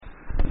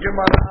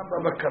Gemara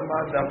Bava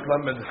Kamma Daf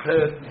Lamed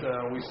Chet.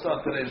 We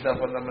start today's Daf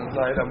Lamed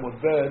Zayin Amud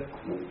Bet,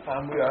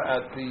 and we are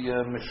at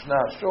the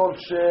Mishnah. Shor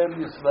Shel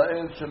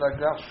Yisrael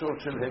Shenagach Shor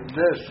Shel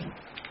Hekdesh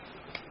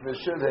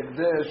V'Shel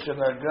Hekdesh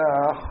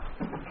Shenagach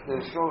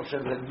Shor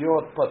Shel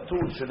Hediot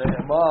Patur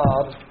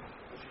Shene'emar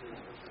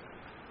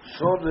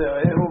Shor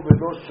Re'ehu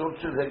V'Lo Shor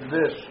Shel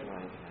Hekdesh.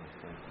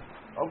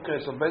 Okay,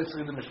 so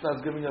basically the Mishnah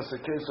is giving us a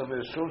case of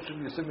a Shor Shel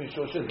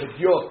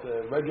Hediot,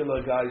 a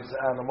regular guy's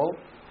animal,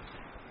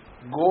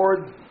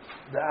 gored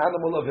the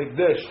animal of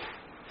Hekdesh,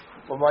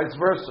 or vice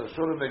versa.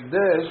 Short of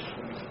Hekdesh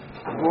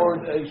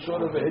gored a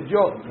short of a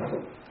Hidyot.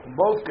 In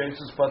both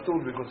cases,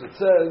 patur, because it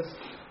says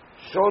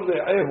short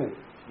re'ehu,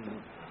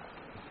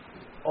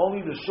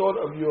 only the short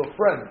of your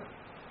friend.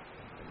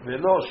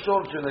 Velo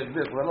short shel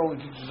Hekdesh. That only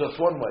teaches us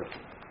one way.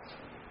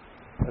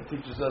 That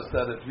teaches us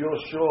that if your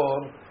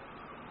short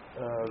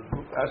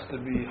has to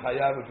be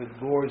hayav if it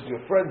gores your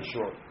friend's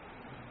short.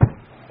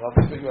 We'll have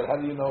to figure out how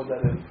do you know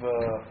that if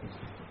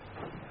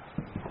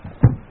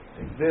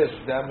Hekdesh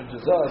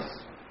damages us,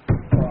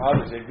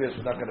 obviously Hekdesh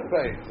is not going to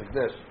pay. It's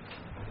Hekdesh.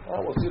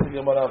 We'll see the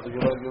Gemara if the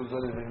Gemara gives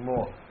anything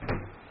more.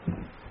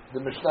 The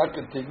Mishnah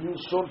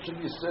continues. Shor shel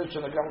Yisrael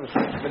shenagach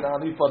l'shor shel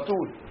Kanaani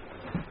patur.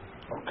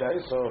 Okay,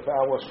 so if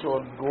our shor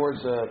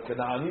gores a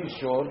Kanaani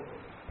shor,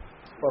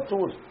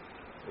 patur.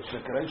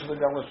 Shekarei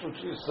shenagach l'shor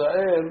shel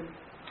Yisrael,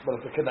 but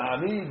if the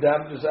Kanaani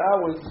damages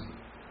ours,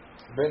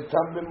 ben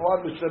tam ben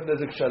muad b'shem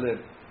nezek shalem.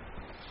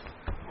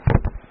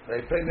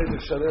 They pay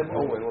nezek shalem.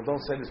 Oh wait, well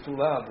don't say this too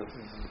loud. This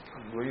is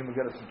we're going to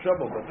get us in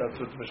trouble. But that's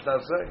what the Mishnah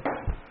is saying.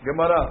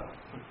 Gemara.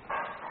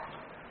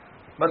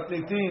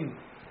 Matnitin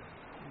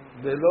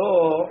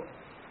velo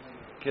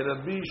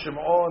keRabbi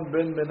Shimon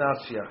ben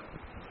Menasya.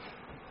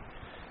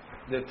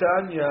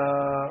 Netanya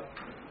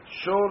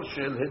shor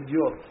shel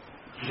Hediot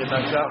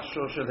shenagach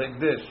shor shel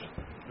Hekdesh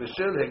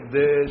v'shel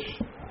Hekdesh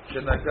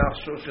shenagach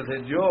shor shel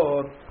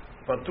Hediot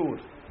patur.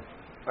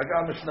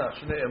 Agam Mishnah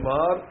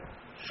Shne'emar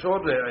shor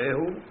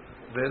re'ehu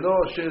velo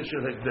shel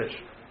shel Hekdesh.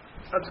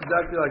 That's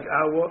exactly like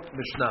our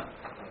Mishnah.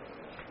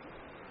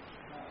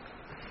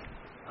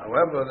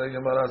 However, the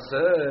Gemara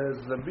says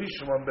the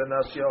Bishman ben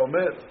Asya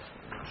Omer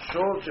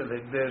shor shel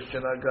Hekdesh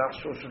shenagach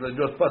shor shel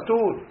Hediot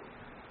patur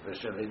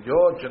v'shel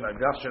Hediot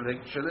shenagach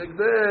shel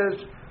Hekdesh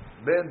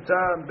ben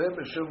tam ben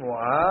b'shel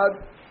muad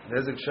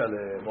nezek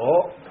shalem.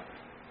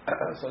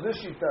 So this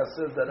Shita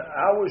says that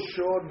our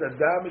shor that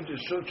damages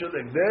shor shel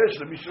Hekdesh,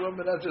 the Bishman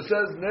ben Asya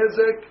says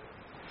nezek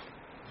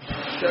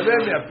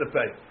shalem you have to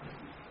pay.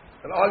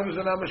 And argues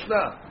in our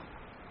Mishnah.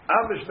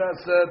 Our Mishnah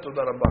said,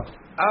 Toda Rabbah.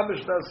 Our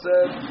Mishnah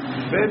said,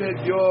 Ben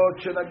Hediot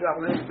shenagach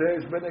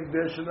leHekdesh, Ben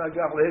Hekdesh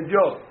shenagach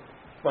leHediot.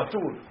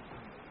 Patur.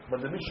 But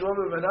the Mishnah of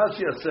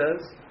Menasya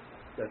says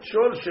that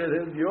Shor shel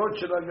Hediot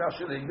shenagach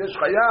shel Hekdesh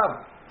chayav.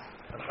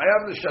 And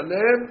chayav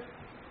l'shalem,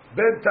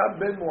 Ben tam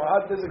ben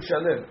muad nezek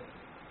shalem.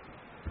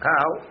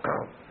 How?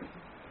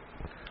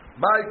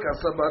 Mai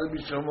kasabar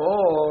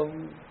b'Shimon.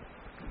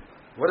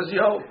 What does he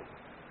hold?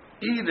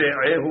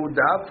 Ehu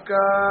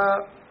davka.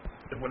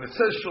 When it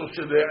says shor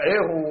shel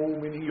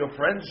re'ehu, meaning your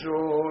friend's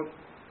shor,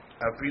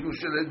 afilu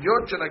shel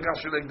Hediot shenagach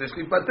shel Hekdesh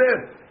lipater.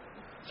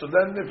 So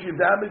then, if you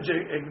damage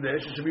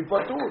Hekdesh, it should be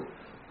patur.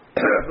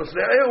 Because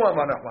re'ehu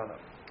amar Nachmana.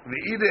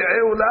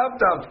 Ve'ehu lav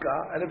davka,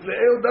 and if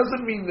re'ehu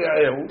doesn't mean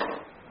re'ehu,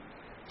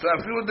 so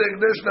afilu the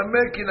Hekdesh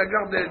namek ki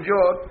nagach the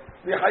Hediot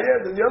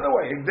v'chayev. The other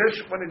way,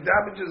 Hekdesh when it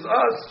damages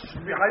us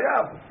should be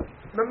chayav.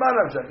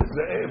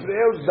 If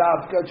re'ehu is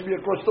davka, it should be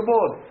across the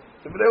board.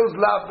 If re'ehu is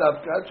lav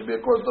davka, it should be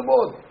across the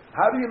board.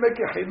 How do you make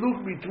a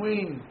chiluk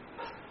between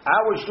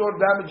our shor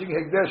damaging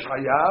Hekdesh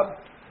chayav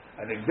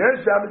and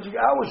Hekdesh damaging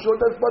our shor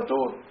that's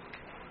patur?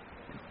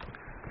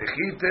 Maybe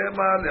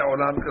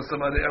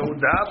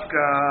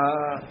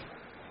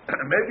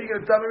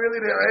you're telling me really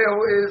the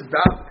re'ehu is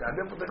davka, and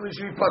therefore technically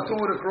should be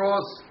patur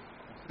across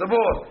the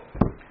board.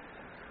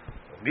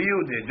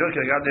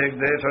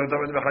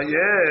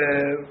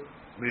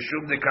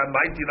 Mishum dekan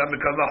maiti la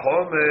mekal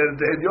vachomer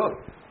dehediot.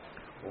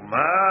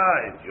 ומה,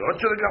 Hediot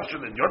shenagach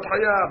shel Hediot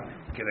chayav,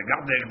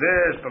 כנגח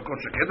בהקדש, בכל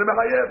שכן זה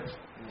מחייב.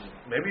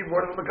 Maybe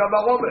more than מקל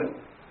vachomer.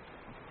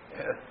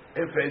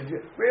 If it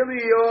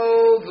really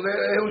holds,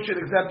 who should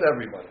accept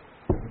everybody.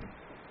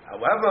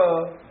 However,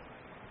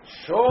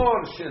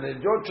 shor shel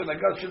Hediot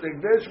shenagach shel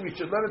Hekdesh, we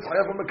should learn it's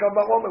chayav from מקל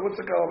vachomer. What's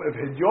the call? If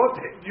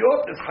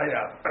Hediot is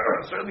chayav,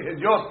 certainly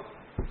Hediot.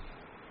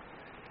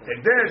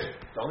 Hekdesh,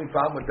 the only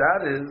problem with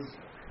that is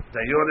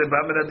דיור בא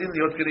מן הדין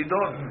להיות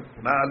כרידון.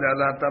 מה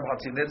להעלתה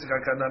בחצי נזק,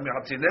 הקנה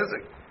מחצי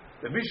נזק.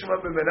 ומישהו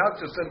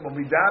במנציה said, when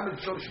we damage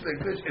shor shel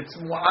Hekdesh, it's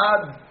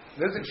muad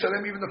נזק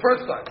שלם even the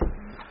first time.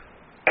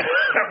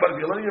 But if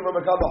you're learning from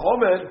מקל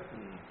vachomer,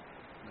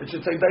 it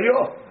should say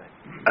דיור.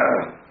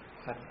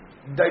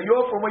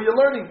 דיור from where you're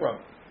learning from.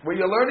 Where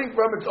you're learning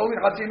from, it's only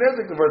חצי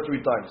נזק the first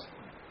 3 times.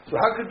 So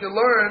how could you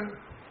learn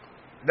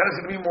that it's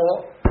going to be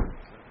more?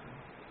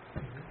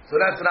 So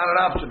that's not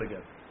an option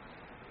again.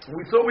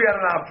 We thought we had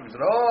an option. We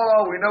said,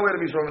 we know where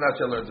the Bishman ben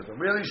Asya learns it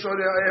from. Really, shor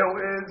re'ehu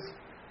is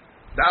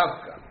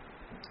davka.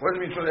 What does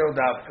it mean shor re'ehu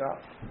davka?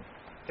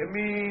 it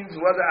means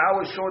whether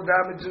our shore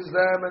damages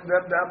them and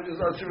them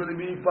damages us should really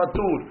be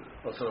patur.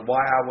 So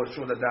why our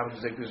shore that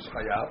damages Hekdesh is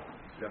chayav?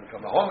 Them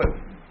Kamma Homer.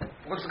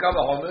 What's the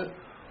Kamma Homer?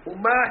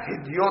 Uma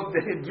hidyot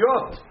the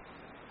hidyot,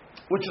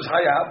 which is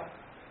chayav.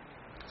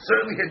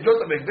 Certainly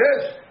hidyot of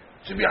Hekdesh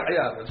should be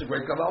chayav. That's a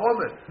great Kamma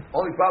Homer.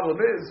 Only problem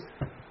is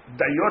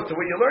dayot to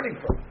where you're learning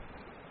from.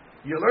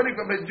 You're learning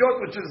from hidyot,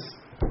 which is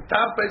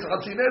tam peis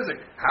chatzi nezik.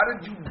 How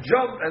did you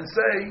jump and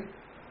say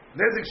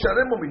nezik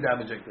shalem will be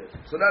damaged like this?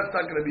 So that's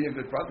not going to be a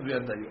good problem. We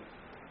have dayot.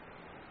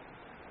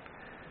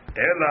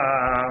 Ela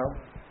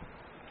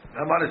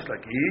amarish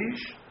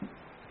lakish.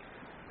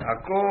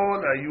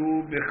 הכל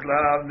היו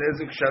בכלל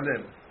נזק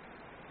שלם.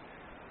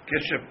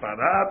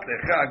 כשפרט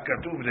לך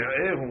הכתוב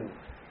רעהו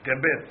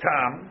גבי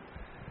תם,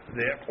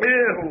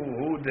 רעהו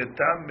הוא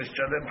דתם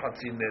משלם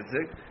חצי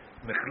נזק,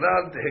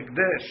 בכלל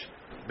דהקדש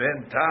בין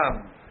תם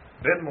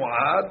בין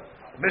מועד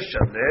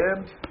משלם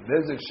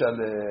נזק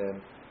שלם.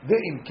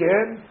 ואם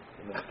כן,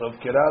 נכתוב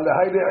קרא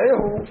להי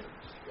רעהו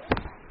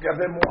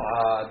גבי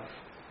מועד.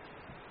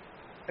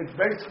 It's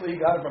basically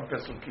got it from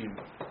Pesukim.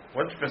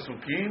 What's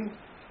Pesukim?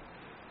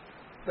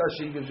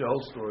 Rashi gives you a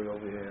whole story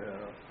over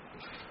here.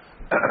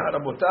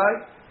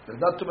 Rabotai,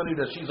 there's not too many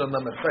Rashis on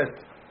Lamed Chet,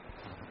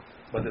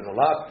 but there's a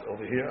lot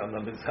over here on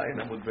Lamed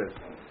Zayin Amud Bet.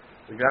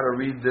 We got to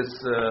read this.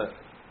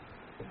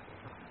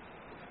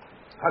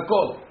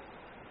 Hakol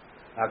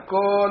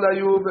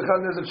hayu b'chal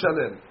nezek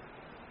shalem.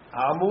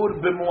 Amur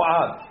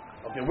b'muad.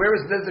 Okay, where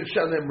is nezek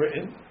shalem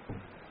written?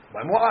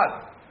 By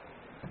muad.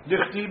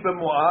 Yichti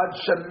b'muad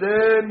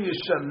shalem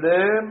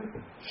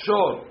yishalem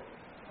shor.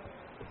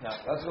 Now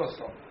let's go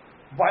slow.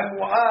 By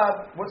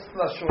mu'ad, what's the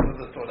lashon of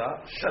the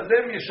Torah?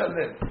 Shalem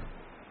yishalem.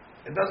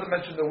 It doesn't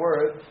mention the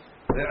word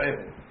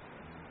re'ehu.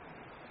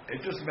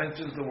 It just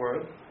mentions the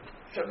word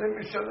shalem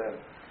yishalem.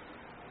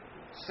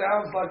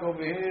 Sounds like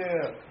over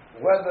here,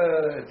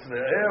 whether it's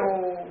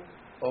re'ehu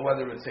or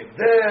whether it's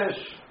hekdesh.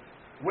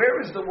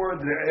 Where is the word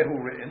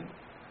re'ehu written?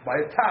 By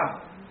a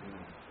tam.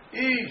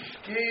 Ish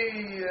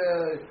ki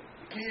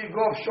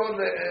yigov shod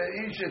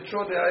ish et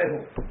shod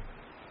re'ehu.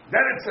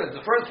 Then it says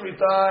the first 3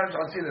 times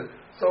I'll see this.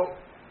 So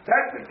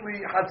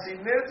technically, Hatzi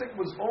Nezik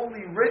was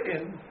only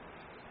written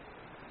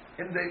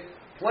in the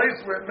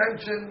place where it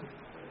mentioned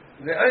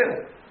the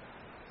Ehu.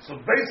 So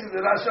basically,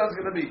 the Rasha is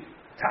going to be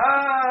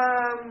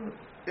Tam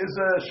is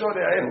a Shor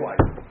Ehu.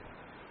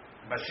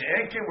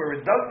 Mashiachin, where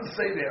it doesn't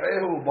say the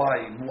Ehu by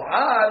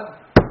Mu'ad,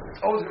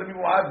 it's always going to be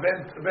Mu'ad ben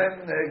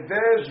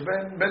Hekdesh,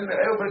 ben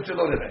Ehu, ben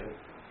Shalor Ehu.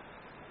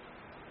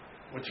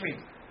 Which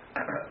means,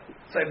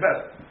 say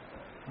better,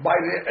 by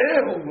the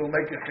Ehu we'll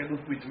make a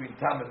chiluk between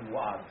Tam and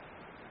Mu'ad.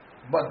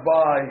 But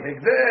by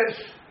Hekdesh,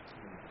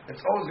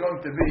 it's always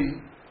going to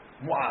be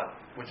Mu'ad,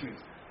 which means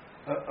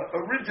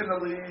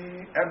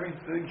originally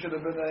everything should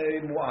have been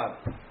a Mu'ad.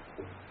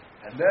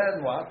 And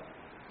then what?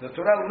 The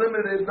Torah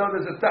limited, no,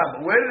 there's a Tam.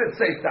 But where did it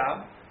say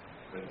Tam?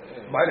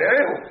 By the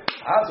Ehu.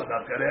 So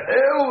not the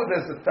Ehu,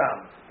 there's a Tam.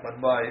 But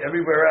by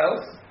everywhere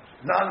else,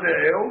 non the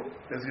Ehu,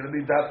 there's going to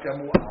be Datka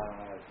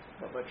Mu'ad.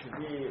 But should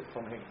be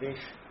from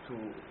Hekdesh to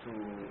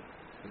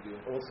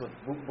also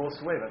both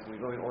ways, that we're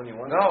going only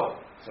one.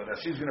 No, so that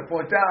she's going to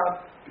point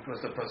out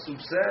because the pasuk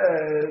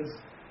says,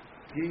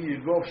 "He you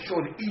go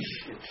shod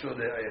ish it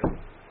shod e'ehu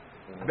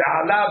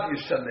be'alav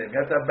yishalem." You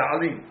have to have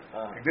ba'alim.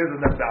 Hekdesh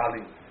doesn't have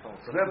ba'alim.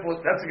 So therefore,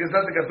 that's because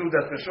nothing can do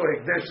that for sure.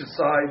 Hekdesh's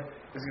side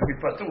is going to be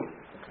patur.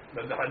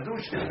 But the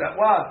hadush is that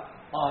what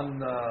on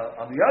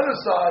the other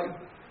side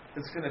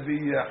it's going to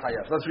be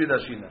hayat. Let's read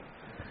Ashina.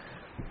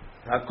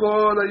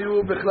 Hakol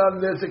hayu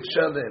b'chlal nezek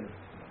shalem.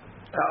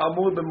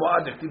 האמור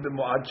במועד, הכתיב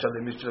במועד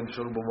שלם, משלם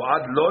שור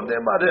במועד, לא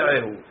נאמר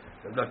רעהו,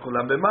 אלא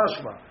כולם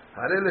במשמע.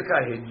 הרי לך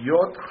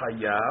הדיוט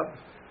חייב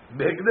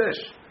בהקדש.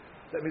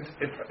 That means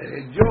if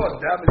הדיוט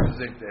damages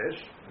הקדש,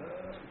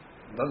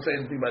 don't say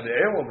anything about the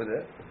ra'ehu over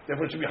there,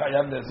 therefore it should be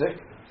חייב נזק,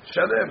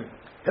 שלם.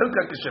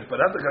 הלכה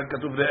כשפרט לך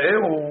כתוב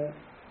רעהו,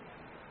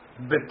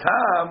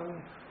 בטעם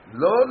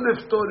לא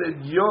לפתור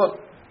הדיוט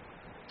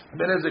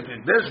בנזק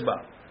הקדש בה.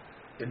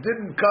 It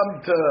didn't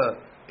come to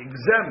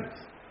exempt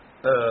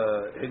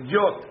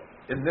idiot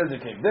in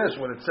Nezek Hekdesh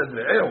when it said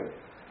Re'ehu.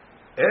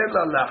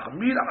 Ela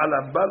lachmir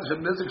ala bal shel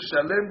Nezek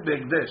Shalem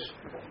be'Hekdesh.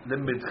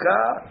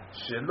 Lemidcha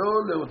shelo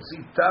leotzi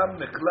tam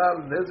meklal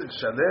Nezek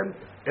Shalem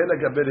ela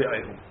gabe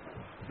Re'ehu.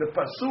 The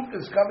pasuk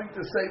is coming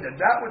to say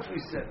that which we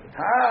said,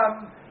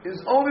 tam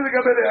is only the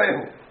gabe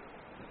Re'ehu.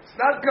 It's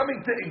not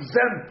coming to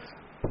exempt.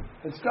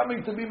 It's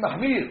coming to be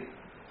mahmir.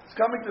 It's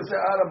coming to say,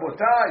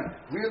 Rabotai,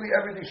 really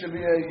everything should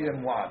be a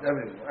mu'ad.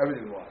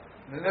 Everything mu'ad.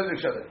 The Nezek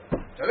Shalem.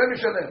 Shalem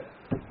Yishalem.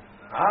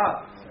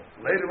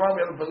 Later on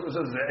we have a pasuk that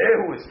says the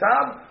Ehu is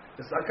Tam.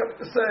 It's not coming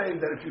to say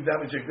that if you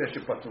damage Hekdesh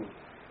you patur.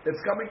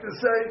 It's coming to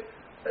say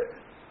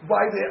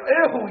by the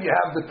Ehu you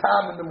have the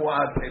Tam and the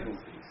Mu'ad Ehu.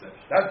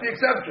 That's the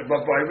exception.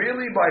 But by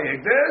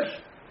Hekdesh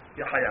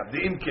you hayab. The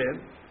Imken,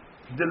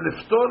 the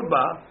Liftor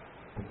Ba,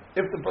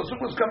 if the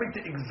pasuk was coming to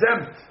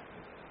exempt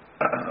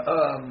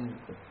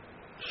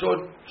Shor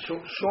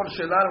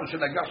Shelanu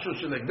Shel Agach Shor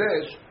Shel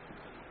Hekdesh,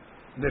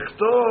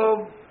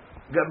 נכתוב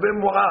גבי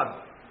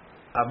מועד.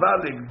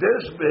 Aval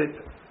Ekdesh Bet.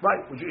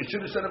 Right, which you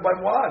should have said it by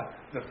Mu'ad.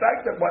 The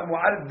fact that by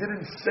Mu'ad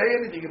didn't say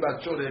anything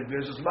about Shor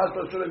Ekdesh, as much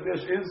as Shor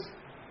Ekdesh is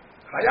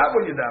Hayav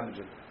when you damage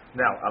it.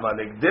 Now, Aval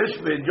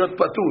Ekdesh Bet Yot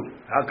Patur.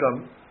 How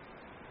come?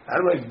 How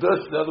do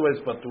Ekdesh, the other way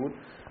is Patur?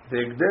 The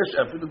Ekdesh,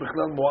 afidu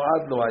b'chlal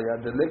Mu'ad lo haya,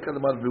 the lekad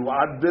mar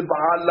v'u'ad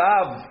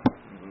b'ba'alav.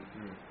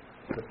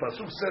 The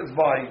Pasuk says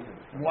by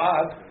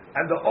Mu'ad,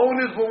 and the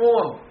owners were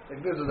warned.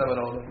 Ekdesh doesn't have an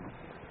owner.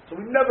 So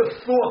we never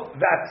thought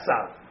that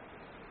sad.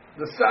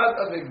 The sad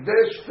of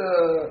Ekdesh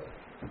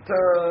to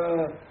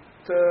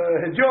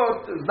Hijot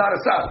is not a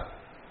sad.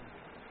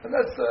 And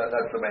that's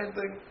the main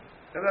thing.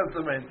 And that's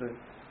the main thing.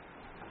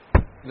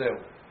 There.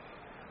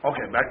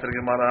 Okay, back to the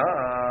Gemara.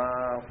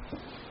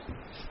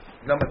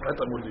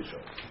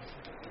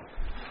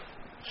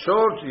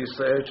 Short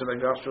Yisrael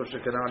Shenagach Shor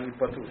Shekanani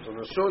Patur. So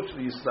the short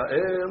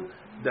Yisrael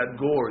that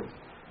gored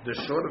the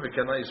short of the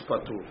Kana is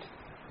Patur.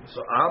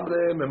 So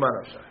Amre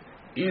Memanavsha.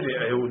 Ire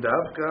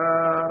Ehudavka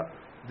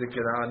the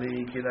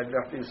Kanani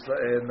Kinagach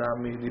Yisrael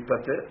Nami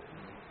Lipate.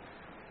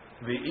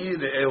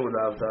 Ve'ire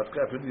Ehudavka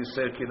Afid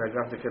Yisrael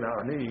Kinagach the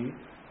Kanani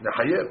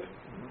Nahayeb.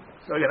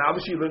 So again,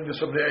 obviously you learn this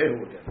from the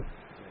Ehu again.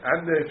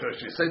 And if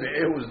you say the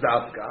Ehu is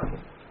Davka,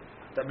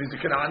 that means the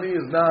Kanani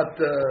is not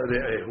the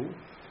Ehu.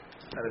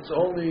 And it's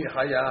only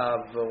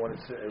Hayav when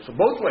it's so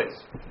both ways.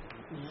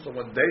 So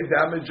when they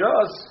damage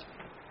us,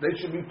 they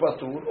should be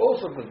patur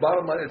also, because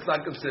bottom line it's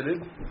not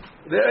considered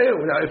the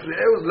Ehu. Now if the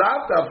Ehu is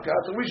Lav Davka,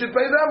 so we should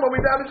pay them when we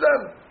damage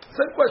them.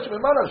 Same question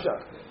with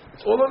Manashah.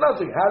 It's all or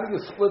nothing. How do you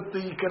split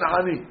the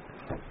Kanani?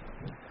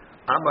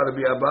 Amar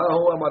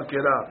Bi'abahu Amar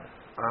Kera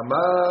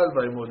Amar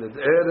Vaimuded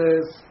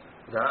Eres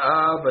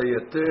Ra'a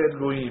Vayeter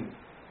Goyim.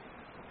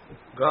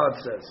 God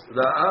says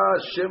Ra'a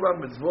Sheva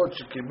Mitzvot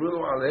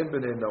Shekibulu Aleim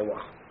B'nei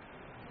Noach.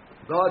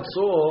 God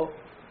saw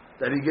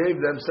that He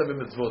gave them 7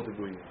 mitzvot to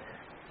Goyim.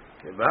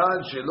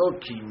 Kevan shelo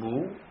kimu,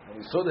 and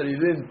He saw that they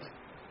didn't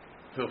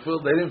fulfill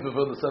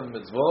the 7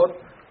 mitzvot.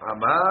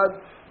 Amad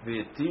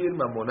v'yitir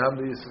mamonam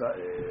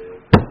Yisrael.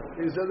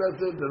 He said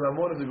that's it. The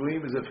mamon of the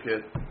Goyim is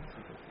efker,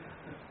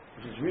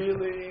 which is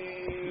really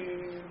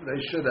they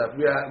should have.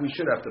 We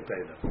should have to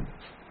pay them.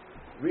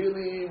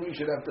 Really, we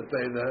should have to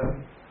pay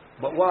them.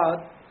 But what?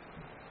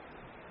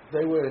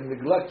 They were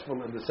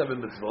neglectful in the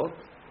 7 mitzvot.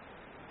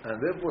 And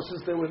therefore,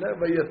 since they were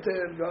never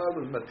yater, God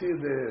was matir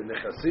the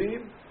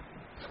nechasim,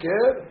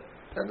 scared,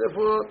 and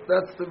therefore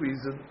that's the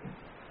reason.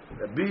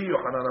 Rabbi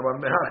Yochanan Amar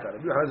Mehaka.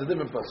 Rabbi Yochanan has a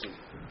different pasuk.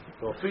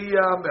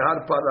 Sofiya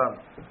Mehar Param.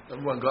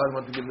 Remember when God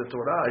wanted to give the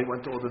Torah, He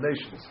went to all the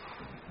nations,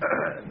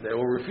 and they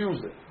all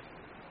refused it.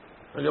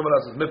 And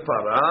Gemara says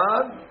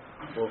Meparan,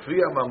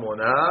 Sofiya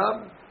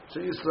Mamonam,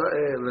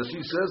 Yisrael.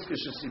 Rashi says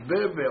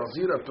Keshesibeh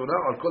ve'azir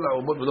Torah al kol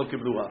ha'umot v'lo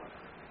kibluha.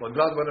 When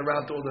God went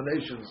around to all the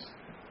nations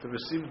to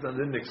receive it and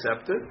didn't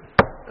accept it,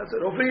 that's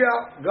it.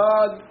 Ofiya,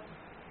 God,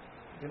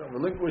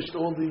 relinquished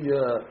all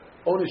the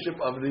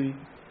ownership of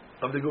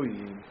the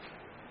goyim,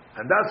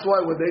 and that's why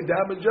when they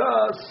damage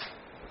us,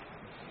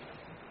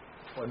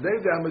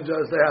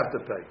 they have to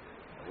pay.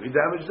 We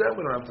damage them,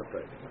 we don't have to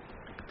pay.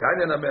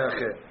 Tanya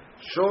nameache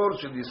shor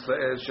shel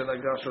Yisrael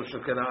shenagach shor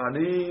shel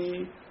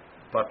Kanaani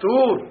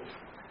patur.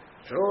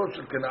 Shor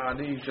shel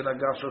Kanaani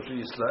shenagach shor shel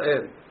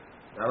Yisrael.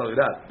 Not only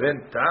that,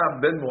 ben tam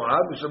ben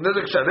mu'ad misham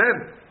nezek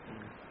shalem.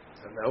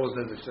 And that was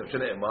the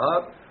Shneimar,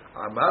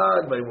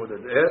 Amad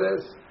Vaimuded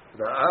Eres,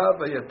 Ra'a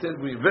Vayeter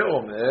Goyim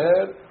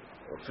Ve'omer,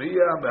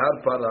 Ofiya Mehar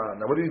Paran.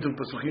 Now what do you need to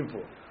Pesuchim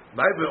for?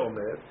 My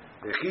Ve'omer,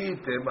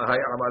 Echite Mahai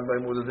Amad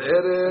Vaimuded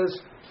Eres,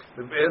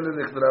 Ve'ele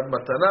Lechderav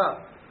Matana,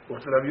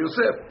 Uchterav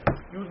Yosef.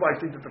 You might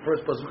think that the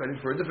first pasuk I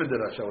need for a different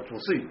derasha, which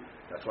we'll see.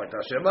 That's why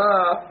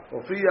Tashema,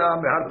 Ofiya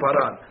Mehar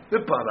Paran. The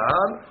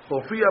Paran,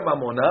 Ofiya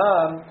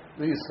Mamonan,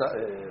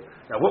 Yisrael.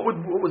 Now what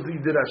was the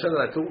derasha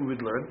that I thought we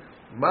would learn?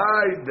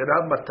 My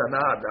derav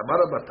matana,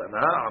 damara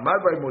matana, amar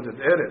vaimuded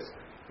eres,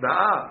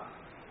 ra'a,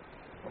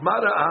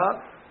 amar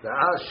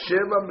ra'a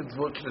sheva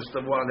mitzvot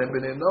shnestavu alem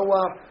b'nei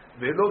Noach,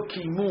 ve'lo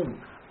kimum,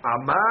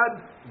 amad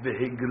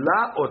vehigla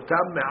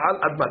otam me'al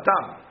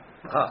admatam.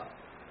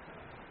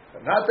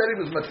 Not that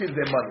He was matil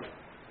their money.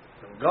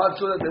 God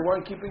saw that they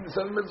weren't keeping the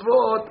 7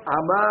 mitzvot,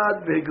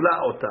 amad vehigla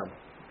otam.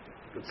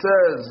 It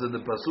says in the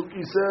pasuk,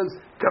 He says,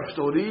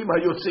 kaftorim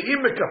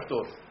hayotzeim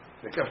mekaftor.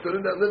 The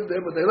kaftorim that live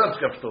there, but they left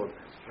kaftor.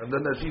 And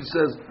then she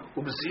says,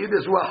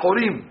 "Ubesides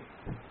wachorim,"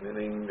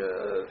 meaning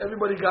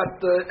everybody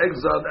got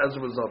exiled as a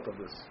result of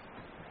this.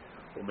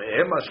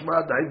 Umehem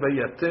ashma dai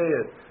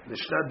vayater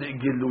l'shnat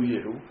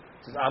de'igeluyehu. It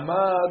says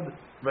Amad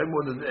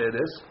vaymuded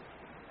eres,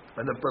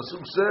 and the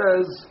pasuk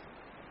says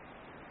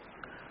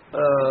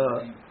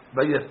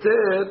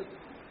vayater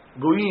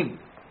goyim.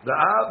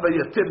 Da'a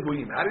vayater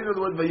goyim. How do you know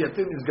the word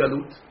vayater means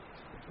galut?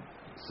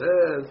 It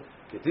says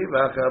ketiv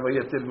haka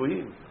vayater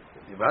goyim.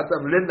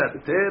 Ketivatam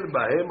lenater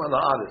bahem ala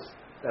ares.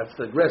 That's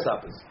the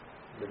grasshoppers.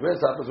 The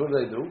grasshoppers, what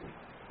do?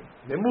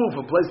 They move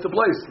from place to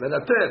place.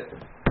 Lenater.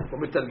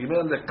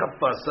 ומתרגמים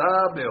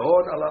לקפסה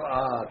בהון על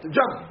הרעה. To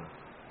jump.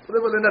 So they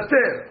were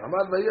lenater.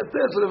 Amad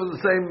vayater. So they were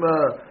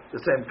the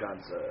same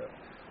concept.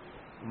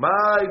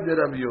 My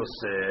Rabbi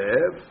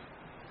Yosef.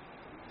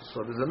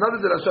 So there's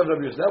another Dirashav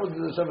Rabbi Yosef. That was the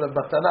Dirashav Rabbi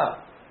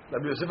Batana.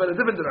 Rabbi Yosef had a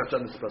different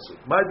Dirashav in this pasuk.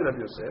 My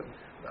Rabbi Yosef.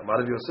 Amar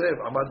Rabbi Yosef.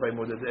 Amad by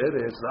Moded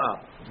Eretz.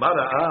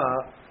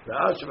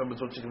 Ra'a Shema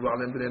Mitzvot Shekvu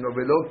Alem B'nei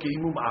Velo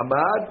Kiimum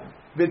Amad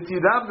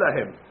V'tirav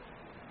Lahem.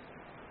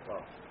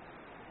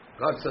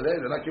 God said, hey,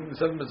 they're not keeping the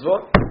 7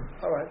 mitzvot.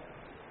 All right.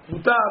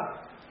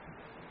 Mutar.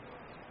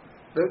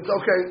 It's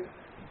okay.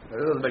 That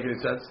doesn't make any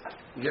sense.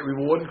 You get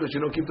rewarded because you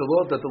don't keep the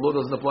law, that the law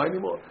doesn't apply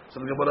anymore. So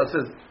the Gemara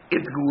says,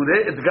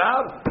 Itgure,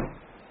 Itgar.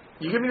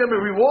 You're giving them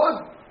a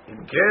reward?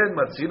 Imken,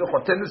 Matzino,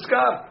 Choten,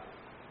 Niskar.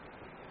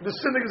 The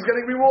cynic is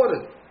getting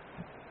rewarded.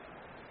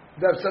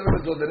 They have 7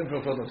 mitzvot, they didn't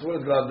fulfill them. So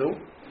what does God do?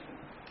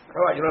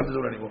 All right, you don't have to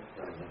do it anymore.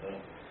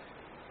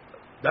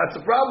 That's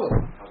the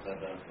problem. How's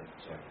that benefit?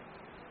 Sorry.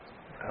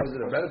 How is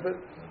it a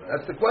benefit?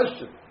 That's the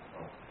question.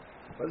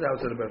 How is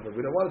it a benefit?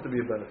 We don't want it to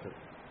be a benefit.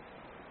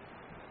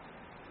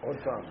 What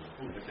time?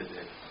 Because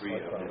they're free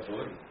of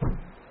mitzvot.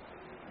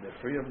 They're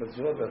free of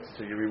mitzvot.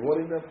 So you're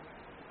rewarding them?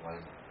 Why?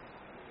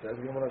 That's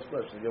the Gemara's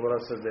question. The Gemara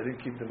says they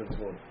didn't keep the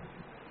mitzvot.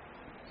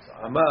 So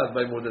Amad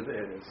by Modet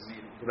Eretz.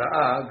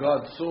 Ra'a,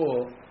 God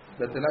saw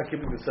that they're not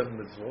keeping the 7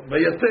 mitzvot.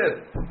 Vayater.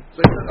 So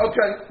he said,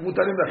 okay,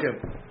 mutarim lachem.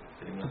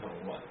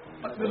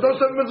 There's no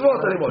 7 mitzvot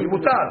anymore. You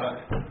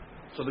mutar.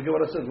 So the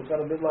Gemara says, "Mutar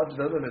b'midlav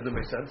doesn't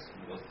make sense."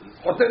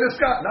 Choten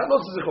niskar, not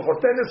los zichor.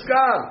 Choten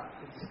niskar.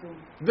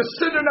 The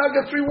sinner now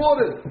gets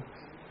rewarded.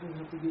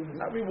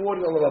 Not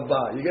rewarded on the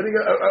Rabba. You're getting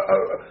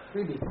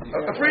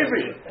a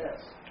freebie.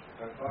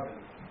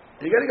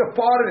 You're getting a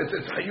part in it.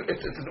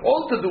 It's an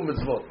all to do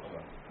mitzvot.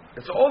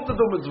 It's all to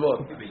do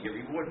mitzvot. Yeah, but you get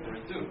rewarded for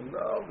it too.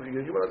 No, the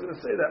Gemara is going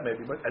to say that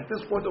maybe, but at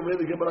this point over here,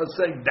 the Gemara is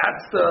saying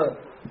that's the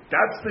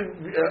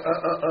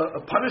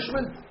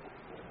punishment.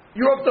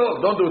 You have to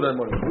don't do that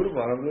anymore. Who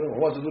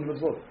wants to do the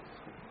mitzvot?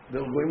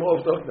 They're going more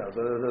off talk now.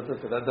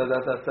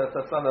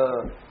 That's not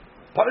a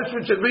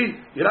punishment. Should be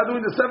you're not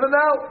doing the 7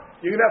 now.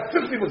 You're going to have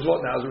 50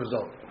 mitzvot now as a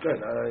result. Okay,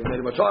 you made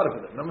it much harder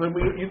for them. I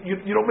mean,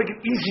 you don't make it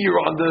easier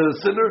on the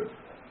sinner.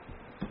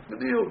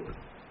 Good deal.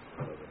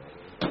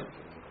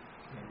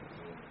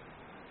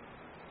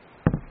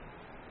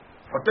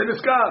 Choten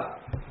niskar.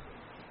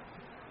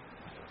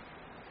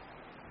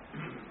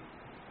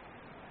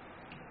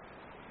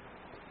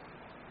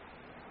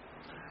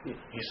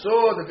 He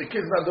saw that the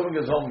kid's not doing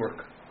his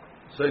homework.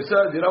 So he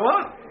said, you know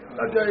what?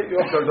 Okay,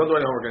 don't do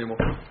any homework anymore.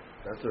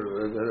 That's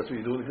what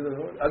you do with the kid's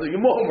homework? I'll do you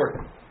more homework.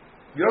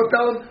 You don't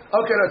tell him,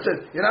 okay, that's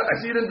it.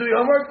 I see you didn't do your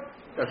homework.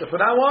 That's it. From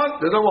now on,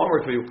 there's no more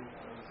homework for you.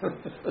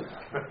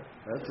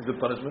 That's a good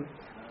punishment.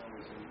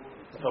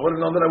 If I would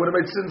have known that, I would have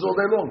made sins all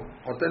day long.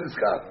 Hoten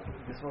niskar.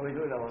 That's what we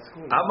do in our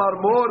school. Amar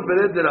mor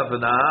bered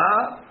Ravna.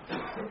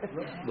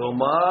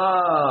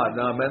 Lomar.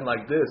 Now I meant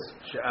like this.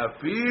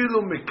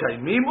 She'afilu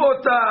mekaymim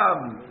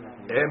otam.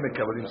 Em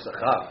mekablim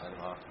sachar.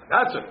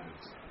 That's it.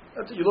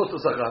 That's it. You lost the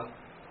sachar.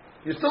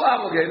 You're still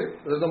obligated.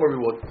 But there's no more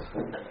reward.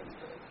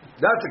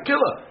 That's a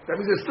killer. That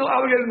means they're still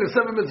obligated in the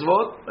 7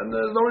 mitzvot, and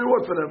there's no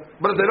reward for them.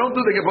 But if they don't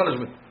do, they get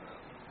punishment.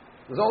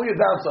 There's only a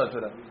downside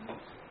for them.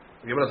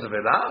 Give us a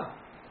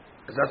veda.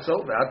 Is that so?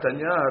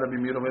 Ve'atanya Rabbi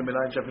Meir Omer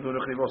Minayin Shafidu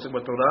Nechli V'osek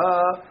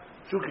B'Torah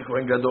Shuki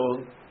Kohen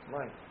Gadol.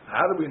 Right.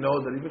 How do we know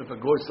that even if a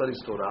goy studies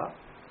Torah,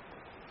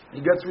 he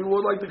gets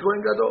reward like the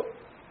Kohen Gadol?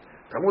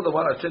 Tamud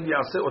Avar Hashem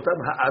Yaseh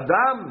Otam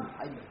Ha'adam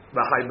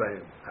V'Chai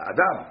B'hem.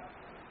 Ha'adam.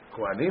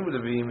 Kohanim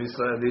Levim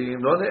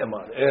Yisraelim Lo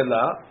Ne'emar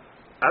Ela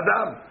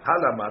Adam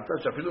Halamata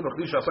Shafidu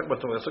Nechli Shasak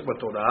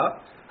B'Torah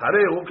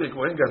Harei Hu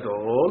Kohen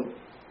Gadol.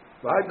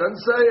 Right?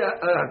 Doesn't say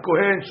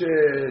Kohen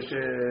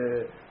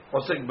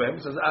Osek B'hem.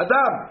 Says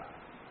Adam.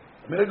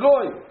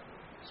 Goy.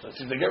 So it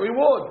says they get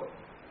reward.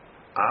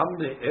 Am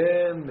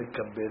le'en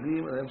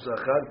mekabelim alem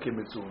zachar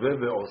kemetzuveh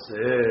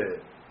ve'oseh.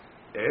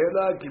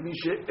 Ela kemi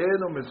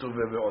she'eno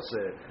metzuveh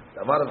ve'oseh.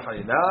 Davar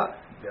al-Hanina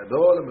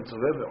gadol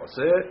metzuveh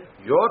ve'oseh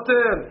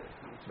yoter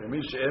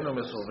memi she'eno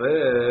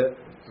metzuveh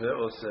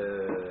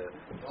ve'oseh.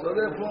 So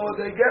therefore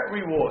they get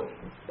reward,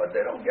 but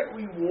they don't get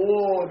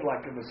reward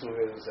like a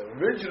metzuveh ve'oseh.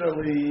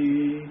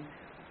 Originally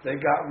they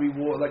got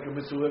reward like a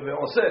metzuveh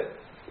ve'oseh.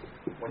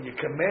 When you're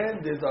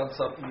commanded on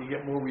something, you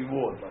get more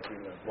reward. Like we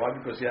learned. Why?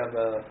 Because you have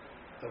a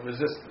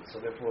resistance.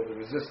 So therefore, the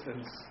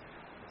resistance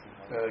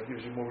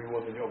gives you more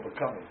reward than you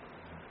overcome it.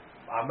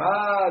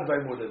 Amad by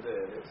Modet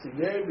Eretz. He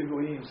gave the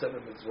goyim 7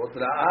 mitzvot.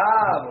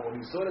 But when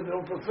he saw that they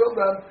don't fulfill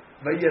them,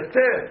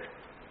 vayater.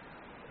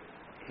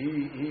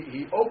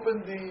 He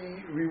opened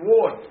the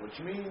reward, which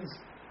means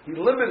he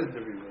limited the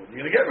reward.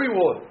 You're going to get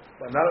reward,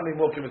 but not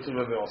anymore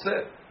k'mitzvah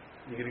ve'oseh.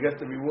 You're going to get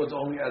the rewards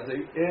only as a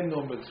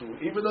eno mitzvah,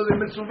 even though they're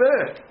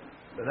mitzvah.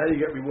 But now you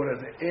get reward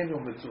as an eno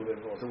mitzvah,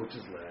 which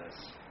is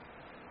less.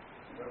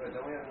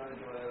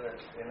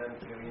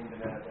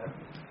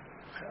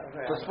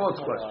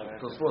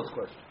 Tosfot's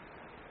question.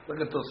 Look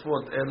at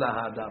Tosfot Ela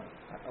Ha'adam.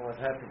 I was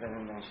happy that you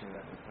mentioned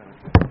that.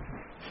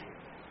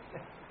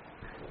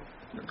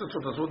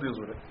 Tosfot deals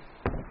with it.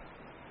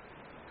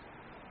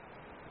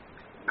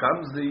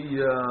 Comes the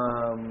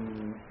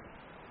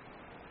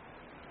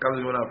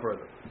one out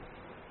further.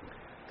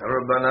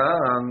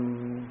 Rabbanan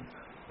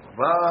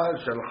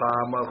Vashalcha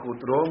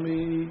Malchut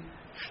Romi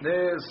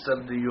שני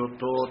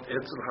סרדיותות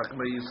אצל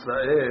חכמי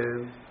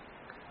ישראל.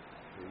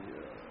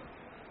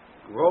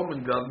 The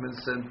Roman government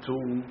sent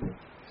two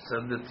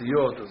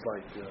sardiyot, it's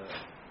like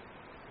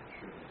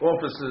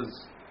offices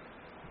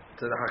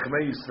to the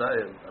Chachmei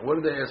Yisrael. And what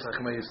did they ask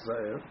Chachmei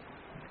Yisrael?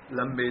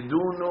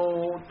 Lamedunu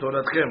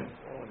Toratchem.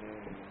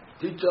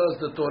 Teach us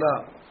the Torah.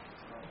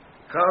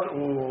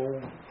 Kar'u,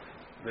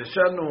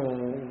 Veshanu,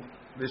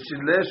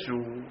 Veshileshu.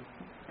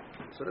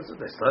 So that's what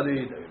they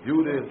studied, they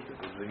reviewed it, they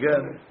did it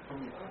again.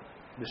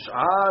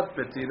 B'sh'at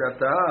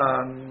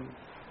Petiratan,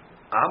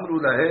 Amru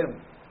Lahem,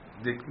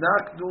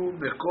 Diknaknu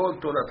B'kol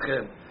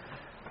Toratchem.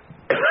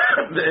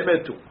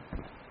 Ve'emetu.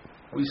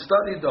 We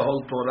studied the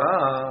whole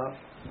Torah,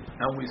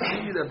 and we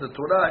see that the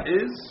Torah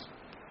is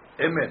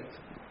emet.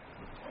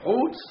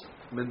 Chutz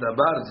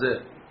medabar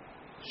zeh,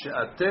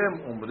 she'atem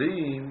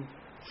umrim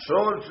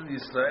shor shel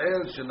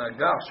Yisrael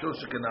shenagach shor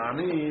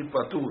shekenani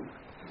patur.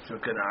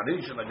 Shekenani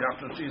shenagach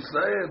shor shel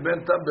Yisrael ben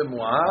tam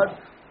b'muad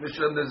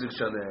v'shem nezik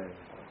shalem.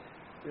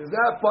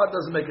 That part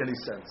doesn't make any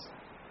sense.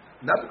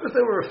 Not because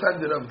they were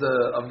offended of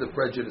the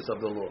prejudice of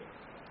the law.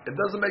 It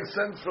doesn't make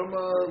sense from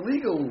a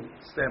legal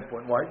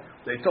standpoint. Why?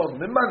 They told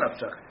him,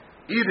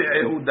 either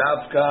Ehu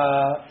Davka,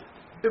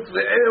 if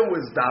the Ehu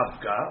is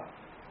Davka,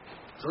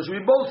 so it should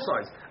be both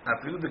sides.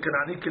 Even if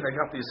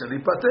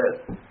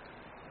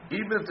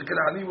the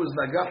Kanani was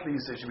Nagafli,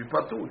 it should be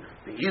Patur.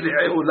 Either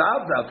Ehu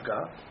Lav Davka,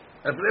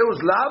 if the Ehu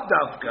is Lav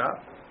Davka,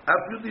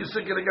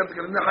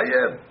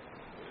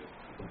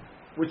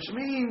 which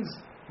means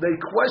they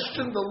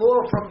questioned the law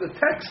from the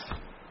text.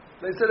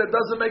 They said it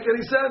doesn't make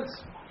any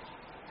sense.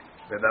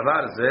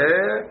 ודבר זה,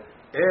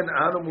 אין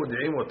אנו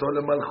מודיעים אותו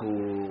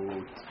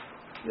למלכות.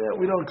 Yeah,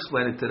 we don't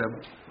explain it to them.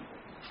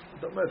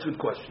 That's a good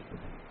question.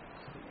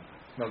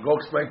 Now go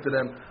explain to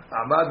them,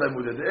 Amad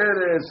Mudad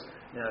Eres,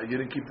 you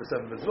didn't keep the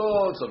 7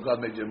 mitzvot, so God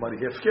made your money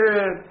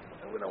hefker.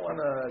 We don't want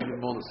to give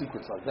them all the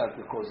secrets like that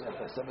because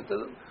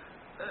anti-Semitism.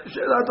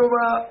 She'ela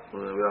tova, we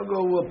don't go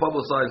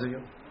publicizing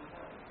it.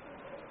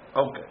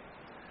 Okay.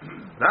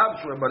 Rab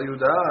Shmuel Bar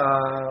Yehuda,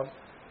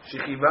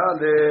 Shechiva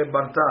le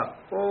Barta.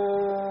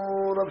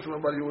 Oh, Rab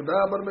Shmuel Bar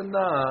Yehuda Bar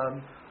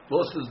Menan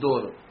lost his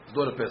daughter. His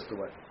daughter passed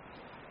away.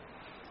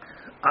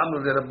 Amr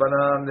le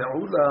Rabbanan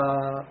le'ula.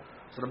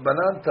 So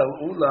Rabbanan tell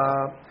Ula,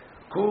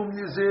 Kum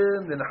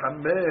Yizin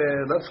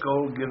Nehameh. Let's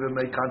go give him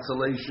a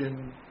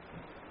consolation.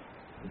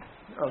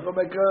 I'll go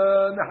make a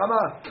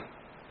Nehama.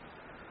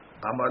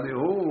 Amar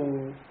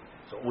lehu.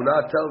 So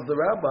Ula tells the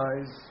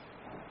rabbis,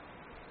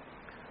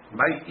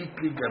 May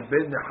itli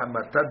gaben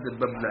Nehamatad de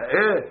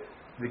Bablaeh.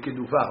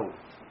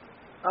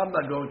 I'm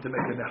not going to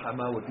make a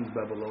nehama with these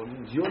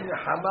Babylonians. Your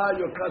nehama,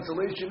 your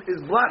consolation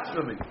is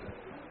blasphemy.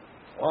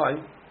 Why?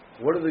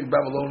 What do the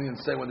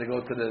Babylonians say when they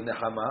go to the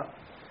nehama?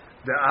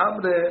 The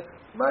amre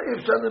ma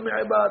ifshanu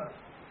mi'ibad.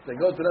 They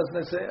go to us and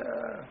they say,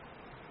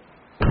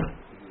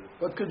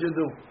 what could you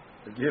do?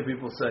 You hear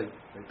people say,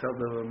 they tell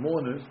the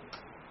mourners,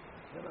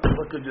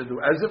 what could you do?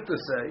 As if to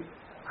say,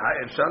 ha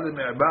ifshanu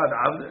mi'ibad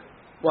amre.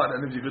 What?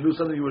 And if you could do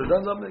something, you would have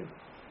done something.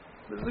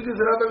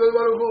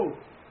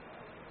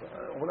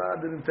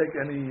 Ula didn't take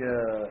any.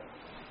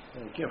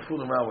 You can't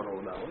fool around with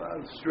Ula. Ula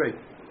is straight.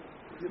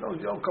 You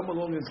don't come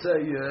along and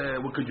say,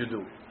 "What could you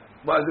do?"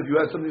 But if you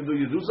had something to do,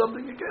 you do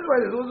something. You can't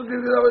write it. We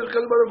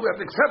have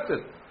to accept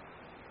it.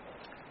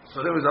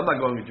 So anyways, I'm not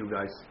going with you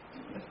guys.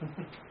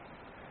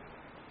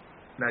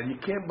 Now you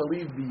can't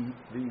believe the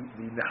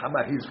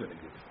nehama he's going to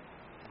give.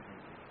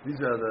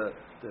 These are the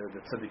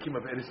tzaddikim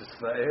of Eretz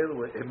Israel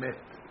were emet.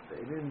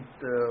 They didn't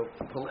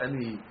pull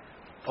any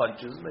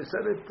punches, and they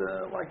said it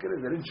like it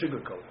is. They didn't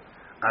sugarcoat.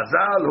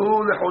 Azal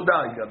hu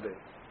lehudai gabe.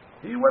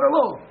 He went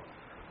along.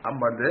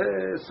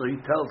 Amaleh, so he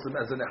tells him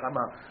as a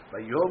nehama.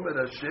 Vayomer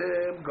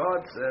Hashem,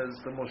 God says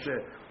to Moshe,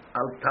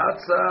 Al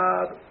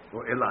tatzar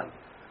or Eli,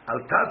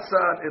 Al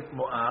tatzar et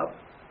Moab,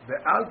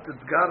 ve'al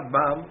titgar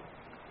bam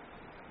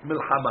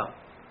milchama.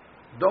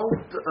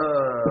 Don't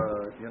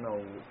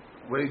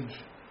wage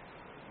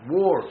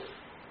war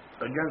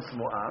against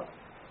Moab.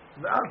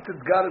 Ve'al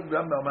titgar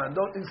bam milchama.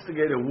 Don't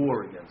instigate a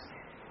war against them.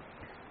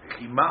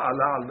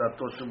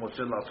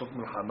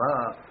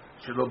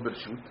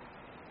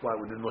 Why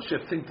did Moshe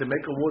think to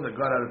make a war that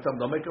God had to tell him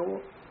don't make a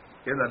war?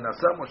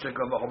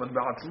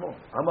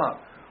 Amar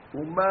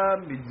Uma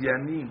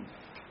Midyanim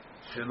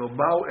Shelo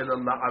Ba'u Ela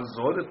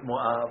La'azor et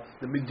Moab.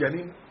 The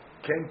Midyanim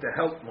came to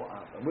help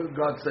Moab. And what did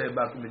God say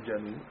about the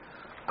Midyanim?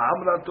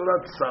 Amra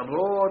Torah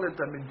Tsaron et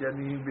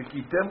Midyanim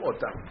V'kitem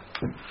Otam.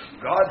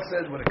 God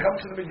said when it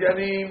comes to the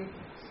Midyanim,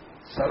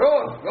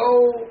 Saron,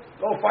 go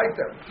fight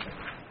them.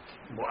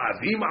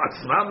 Moabim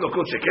atzmam lo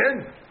kol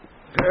sheken.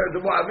 The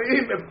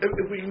Moabim,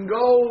 if we can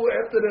go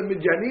after the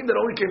Midyanim that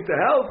only came to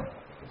help,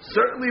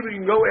 certainly we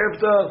can go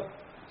after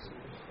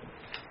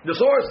the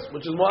source,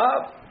 which is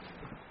Moab.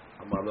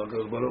 Amar lo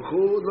Kadosh Baruch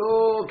Hu,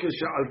 lo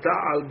keshe'alta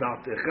al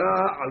da'atecha,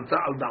 alta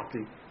al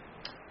da'ati.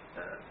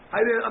 I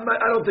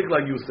don't think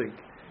like you think.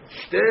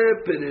 Shte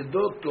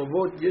peredot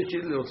tovot yesh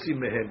leosi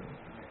mehen.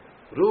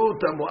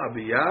 Rut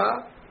ha'Moabiyah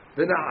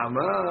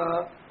v'Na'ama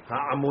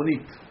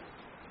ha'Amonit.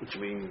 Which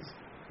means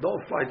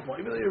Don't fight more.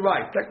 Even though you're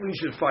right, technically you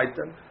should fight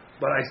them,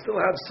 but I still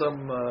have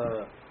some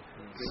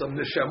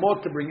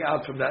neshamot to bring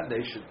out from that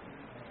nation.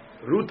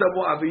 Ruta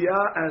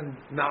Moaviyah and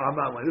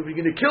Na'amah. If you're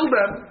going to kill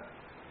them,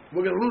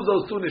 we're going to lose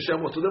those two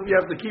neshamot. So then we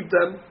have to keep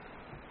them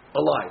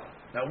alive.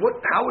 Now,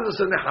 how is this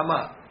a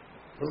nehama?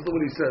 Listen to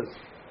what he says.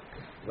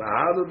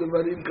 V'hadu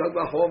devarim kal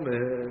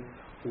v'chomer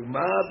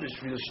u'ma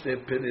b'shvil shtei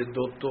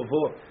penedot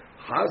tovot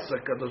hasa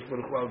kadosh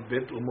baruch hu al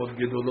bet umot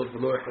gedolot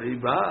v'lo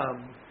echribam.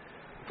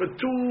 For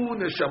two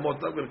neshamot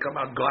that will come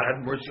out, God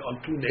had mercy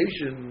on two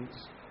nations.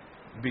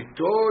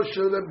 Bito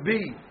shel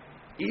Rabbi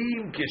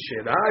im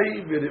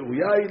kesherai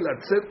v'reuyai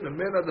latzet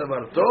memena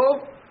davar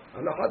tov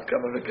al achat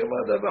kama v'kama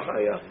davar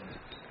chaya.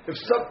 If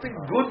something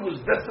good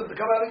was destined to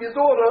come out of your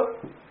daughter,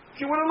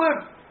 she would have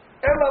lived.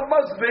 Ella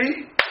must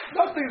be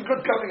nothing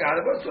good coming out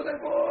of her, so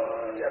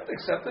therefore you have to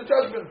accept the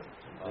judgment.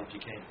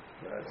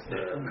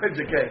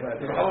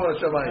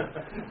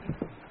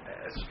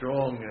 That's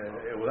strong.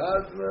 It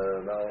was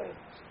no,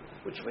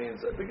 which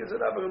means because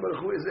Rabbi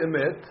Baruch Hu is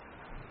emet,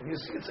 and you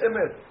see it's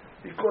emet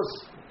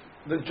because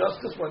the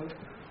justice when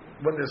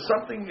there's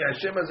something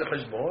Hashem has a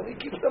cheshbon, He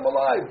keeps them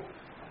alive.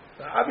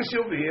 Now, obviously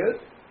over here,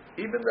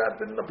 even that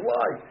didn't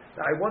apply.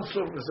 Now, I once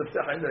saw Mr.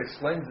 Ftachin that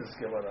explains this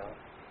Gemara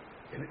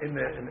in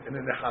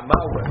the Nehama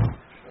way.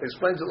 He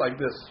explains it like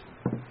this.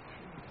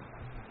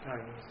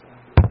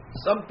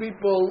 Some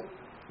people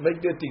make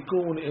their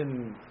tikkun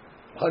in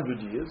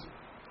 100 years,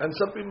 and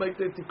some people make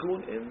their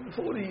tikkun in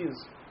 40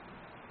 years.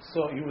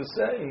 So he was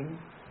saying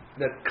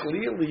that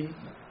clearly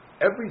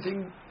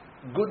everything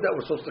good that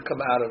was supposed to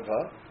come out of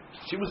her,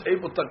 she was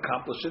able to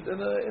accomplish it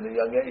in a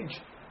young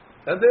age.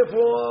 And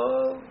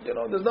therefore,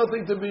 there's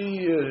nothing to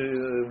be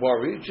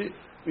worried.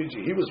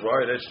 He was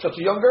worried that she's such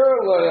a young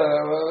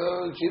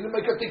girl. She didn't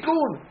make a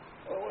tikkun.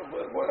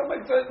 What am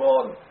I saying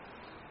on?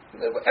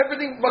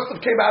 Everything must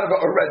have came out of her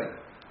already.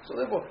 So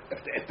therefore,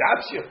 if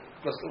that's you,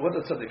 because what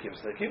the tzaddikim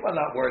say, keep on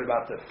not worried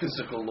about the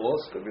physical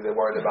loss. Could be they're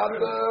worried about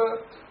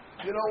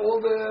all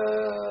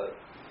the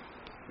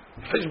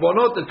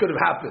cheshbonot that could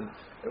have happened.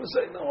 They would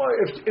say, no,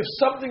 if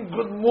something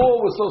good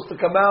more was supposed to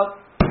come out,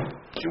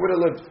 she would have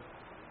lived.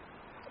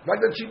 The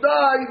fact that she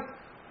died,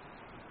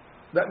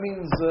 that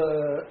means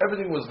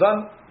everything was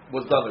done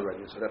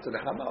already. So that's a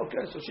nehama.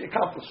 Okay, so she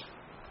accomplished.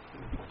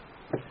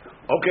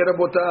 Okay,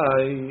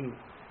 Rabotai.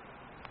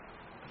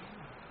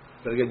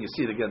 But again, you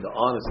see it again, the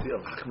honesty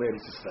of Chachmei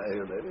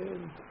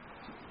Yisrael.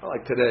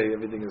 Like today,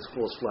 everything is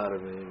false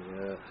flattering.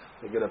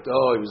 They get up to,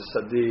 he was a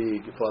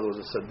tzaddik, your father was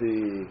a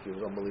tzaddik, he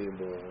was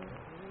unbelievable.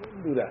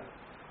 Do that.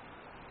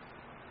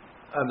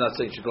 I'm not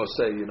saying you should go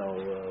say,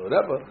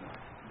 whatever.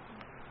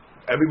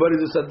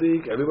 Everybody's a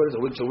tzaddik,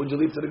 so would you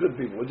leave to the good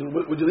people?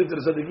 Would you leave to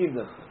the tzaddikim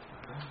then?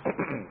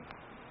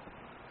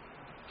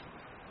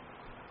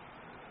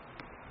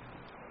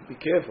 Be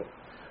careful.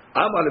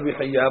 Amar Rabbi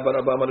Chaya bar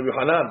Abba Amar Rabbi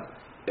Hanan.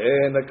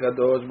 En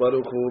HaKadosh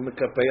Baruch Hu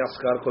mekapei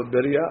schar kol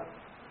beria.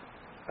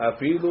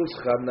 Afilu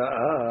schar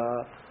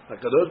na'ah.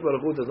 HaKadosh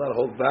Baruch Hu does not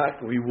hold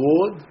back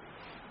reward,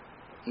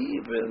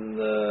 even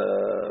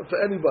for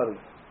anybody.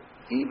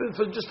 Even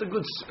for just a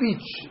good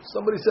speech.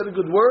 Somebody said a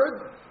good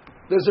word,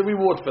 there's a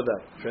reward for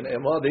that.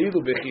 Remember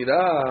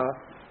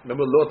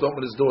Lot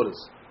opened his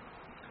daughters.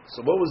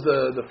 So what was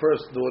the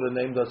first daughter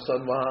named her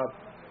son Moab?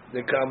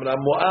 They came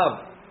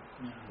Moab.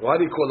 Why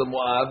do you call her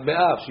Moab?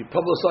 Me'ab. She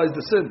publicized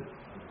the sin.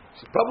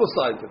 She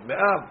publicized it.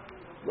 Me'ab.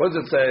 What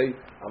does it say?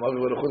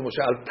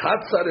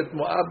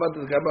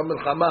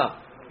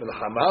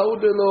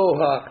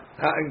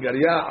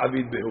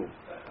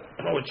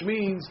 Which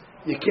means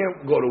you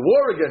can't go to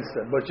war against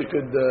them, but you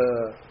could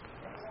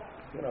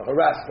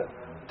harass them,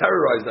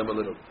 terrorize them a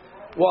little.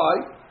 Why?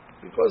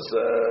 Because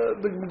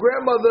the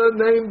grandmother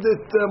named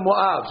it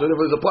Moab, so there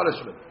was a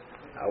punishment.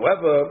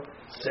 However,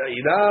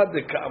 Se'irah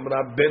de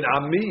Kamra ben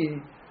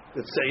Ami,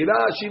 the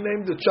Se'irah, she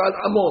named the child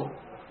Amon.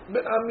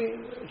 Ben Ami,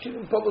 she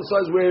didn't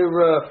publicize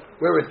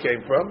where it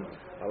came from.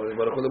 That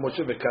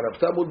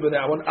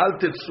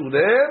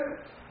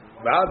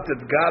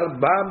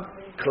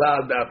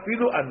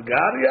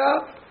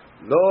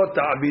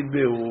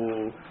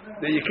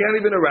you can't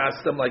even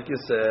harass them like you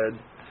said.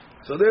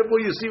 So therefore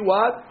you see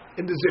what?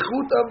 In the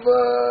zechut of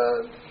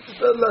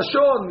the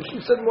Lashon, she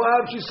said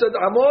Moab, she said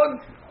Amon,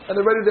 and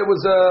already there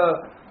was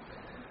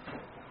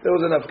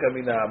an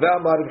afkamina.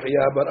 Ve'amar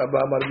B'chiyah bar Abba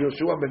Amar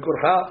Yoshua ben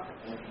Korcha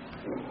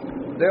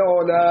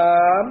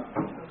Le'olam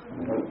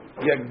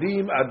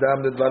Yagdim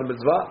Adam Lidvar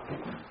Mitzvah.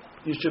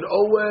 You should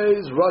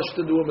always rush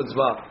to do a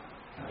mitzvah.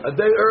 A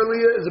day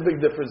earlier is a big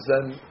difference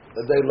than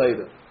a day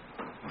later.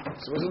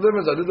 So what's the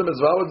difference? I did the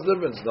mitzvah, what's the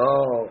difference?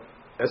 No.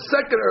 A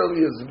second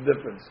earlier is the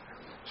difference.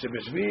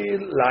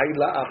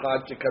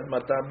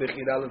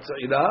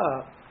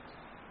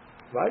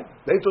 Right?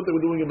 They thought they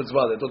were doing a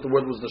mitzvah. They thought the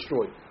word was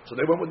destroyed. So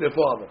they went with their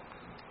father.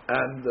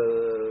 And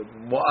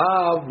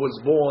Moab was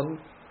born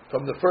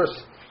from the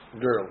first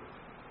girl.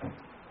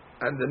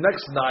 And the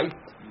next night,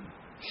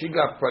 she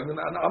got pregnant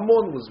and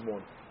Ammon was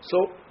born.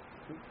 So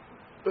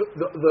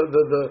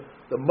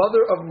the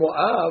mother of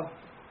Moab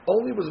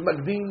only was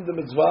magdim the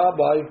mitzvah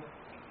by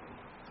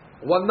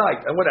one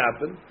night. And what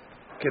happened?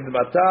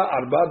 Kedmata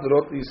Arba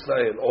Dorot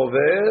Israel.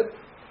 Oved,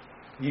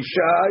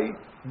 Yishai,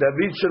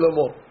 David,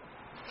 Shlomo.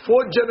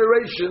 4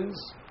 generations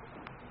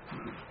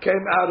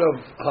came out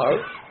of her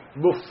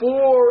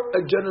before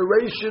a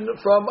generation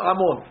from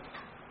Ammon.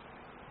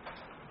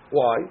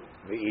 Why?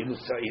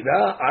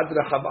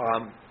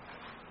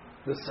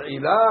 The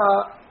Se'ilah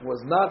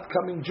was not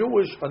coming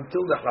Jewish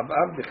until the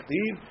Chabam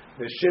Dichtiv,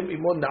 the Shem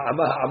Imon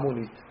Na'amah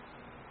Ammonit,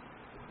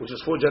 which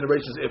is 4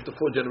 generations after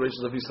 4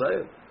 generations of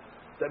Israel.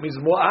 That means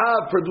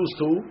Moab produced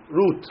who?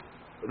 Ruth.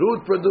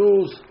 Ruth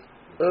produced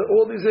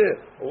all these here.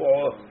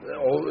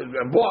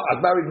 And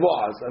Boaz married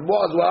Boaz. And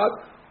Boaz what?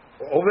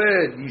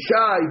 Oved,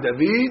 Yishai,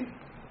 David,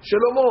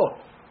 Shlomo.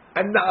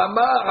 And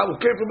Naamah, who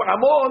came from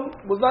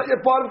Ammon, was not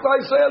yet part of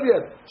Israel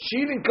yet.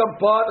 She didn't come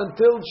part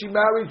until she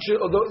married.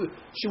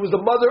 She was the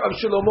mother of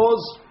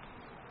Shlomo's.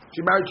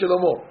 She married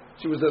Shlomo.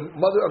 She was the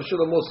mother of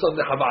Shlomo's son,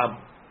 Rehavam,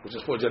 which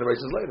is 4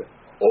 generations later.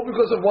 All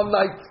because of one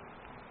night.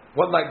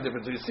 One night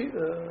difference. So you see,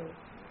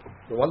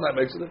 the one night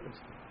makes a difference.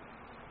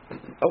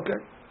 Okay.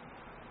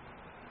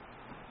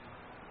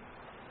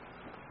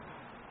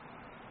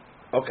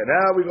 Okay,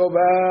 now we go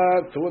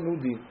back to a new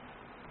deen.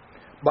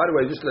 By the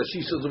way, just like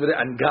she says over there,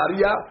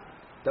 Angaria,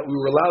 that we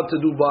were allowed to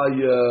do by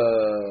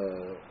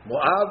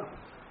Moab,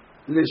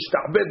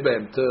 l'ishtabed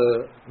behem,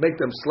 to make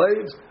them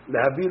slaves,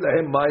 lehavi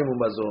lahem mayim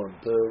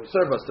umazon, to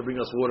serve us, to bring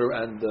us water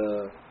and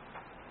you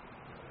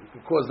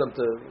can cause them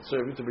to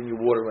serve you, to bring you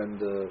water and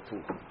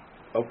food.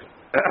 Okay.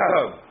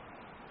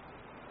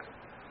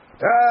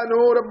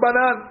 Tanu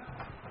Rabbanan.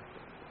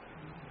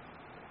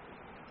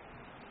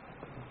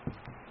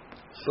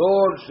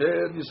 Shor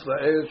shel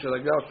Yisrael shel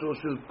agaf shor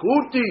shel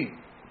kuti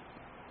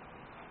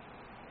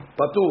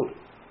patur.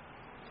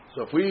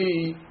 So if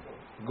we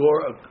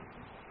gore a,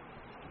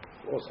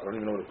 I don't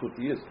even know what a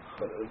kuti is,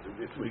 but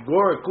if we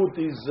gore a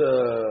kuti's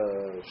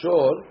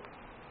shor,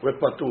 we're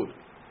patur.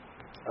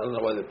 I don't know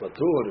why they're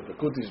patur. If a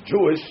kuti is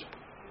Jewish,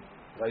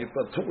 why you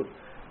patur?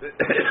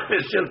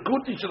 Shel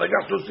kuti shel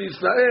agaf shor shel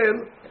Yisrael.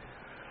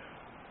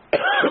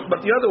 But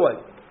the other way,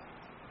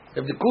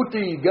 if the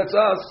kuti gets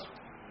us,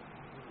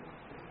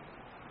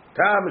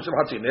 Tam Misham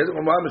Hatzin Nezek,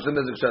 or Mu'ad Misham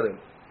Nezek Shalem.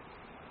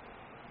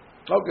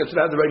 Okay, so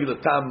they have the regular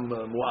Tam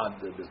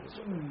Mu'ad business.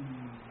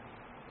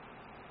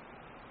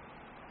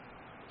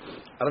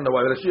 I don't know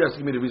why, but she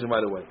asking me the reason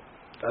right away.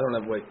 I don't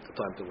have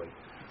time to wait.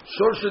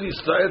 Shor Shel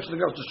Yisrael, Shel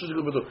Nagav, Shel Shel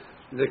Nagav,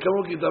 they come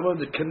up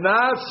with the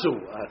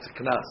Knasu, it's a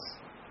Knas.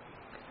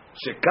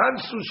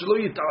 Shekansu Shelo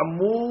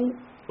Yit'amu,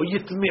 or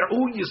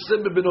Yitmi'u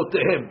Yisem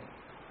Benotehem.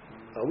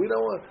 We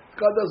don't want,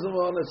 God doesn't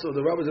want us, so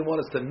the rabbis don't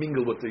want us to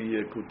mingle with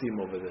the Kutim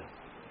over there.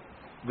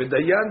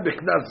 V'dayan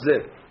b'knas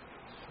zeh.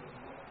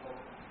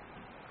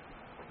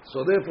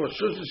 So therefore,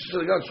 shur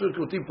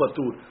kutim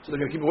patur. So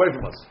they're going to keep away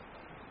from us,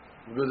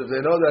 because if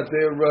they know that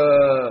they're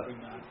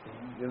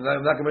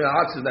not going to be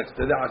oxes next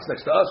to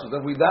us, so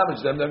if we damage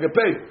them, they'll get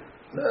paid.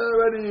 They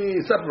already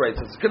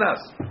separates. It's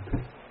knas.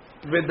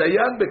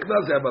 V'dayan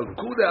b'knas zeh. But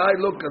kude ay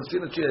lo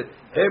kansin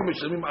shehem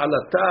mishamim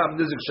alatam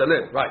nizik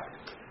shalem. Right.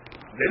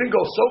 They didn't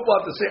go so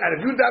far to say, and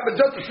if you damage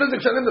us, it's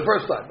nizik shalem the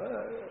first time.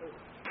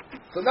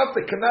 So not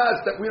the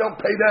kanas that we don't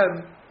pay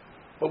them,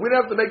 but we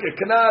don't have to make a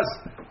kanas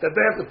that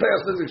they have to pay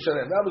us nizik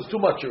shalem. That was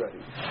too much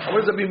already. And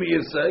what does Rabbi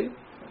Meir say?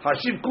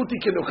 Hashiv kuti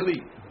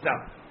kenuchli. Now,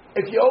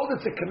 if you owe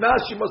this a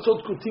kanas, you must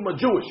hold kutim are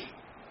Jewish.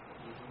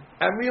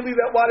 And really,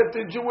 that what if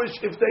they're Jewish?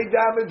 If they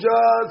damage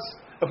us,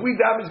 if we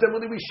damage them,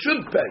 really we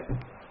should pay.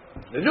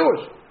 They're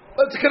Jewish.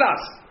 But it's a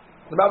kanas.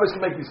 The rabbis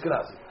can make these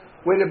kanas.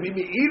 When Rabbi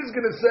Meir is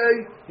going to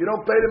say you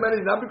don't pay them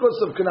anything, not because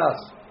of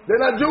kanas. They're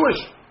not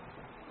Jewish.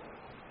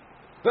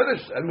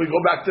 Finished, and we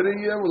go back to the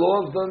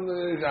laws done.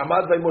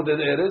 Amad v'moded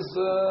eres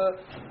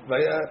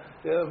v'yar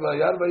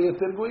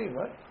v'yeter goyim,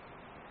 right?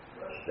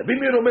 Rabbi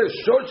Meir omer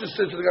shor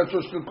shel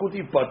shor shel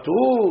kuti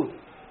patur.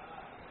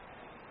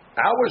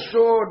 Our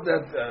shor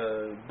that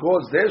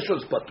goes their shor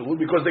is patur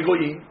because they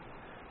goyim.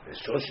 The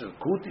shor shel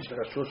kuti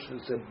shor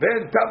shel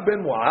ben tam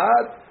ben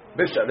muad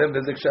beshalem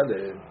nezek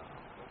shalem.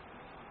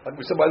 Like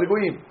we said by the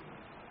goyim,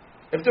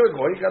 if they're a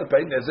goy, you got to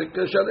pay nezek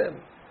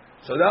shalem.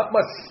 So that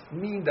must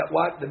mean that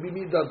what the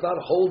Bimi does not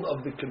hold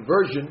of the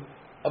conversion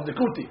of the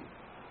kuti.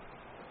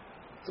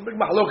 It's a big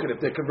mahloket if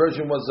their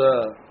conversion was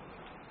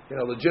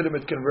a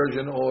legitimate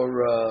conversion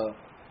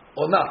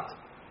or not.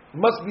 It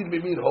must be the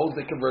Bimi holds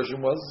the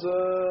conversion was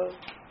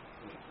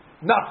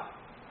not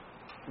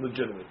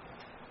legitimate.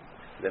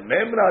 The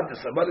memra the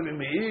sabad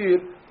Meir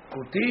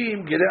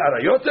kutim gere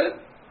arayote.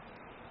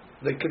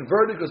 They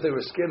converted because they were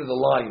scared of the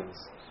lions.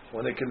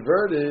 When they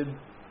converted.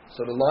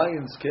 So the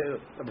lions came,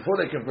 before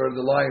they converted,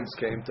 the lions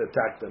came to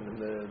attack them in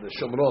the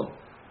Shomron.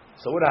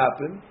 So what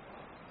happened?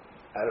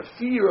 Out of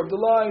fear of the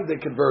lions, they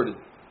converted.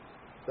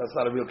 That's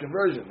not a real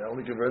conversion. They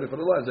only converted for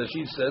the lions. And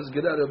she says,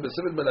 "Get out of the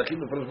seven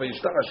melachim before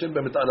v'yishtach Hashem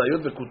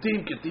b'metarayot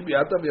v'kutim ketim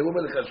yata v'yavom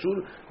melech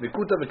Ashur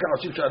v'kuta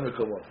v'ka'ashiv sha'an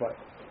v'komot." Fine.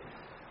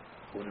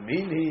 What do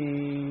you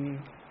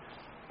mean?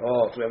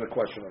 Oh, so we have a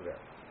question on that.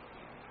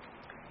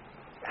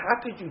 How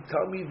could you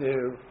tell me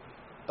they're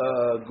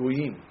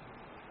goyim?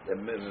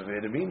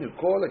 You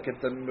call it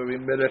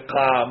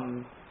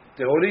merekam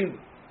tehorim.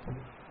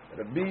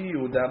 רבי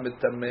יהודה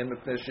מטמא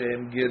מפני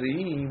שהם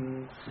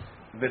גרים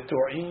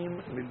וטועים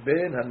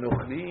מבין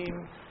הנוכלים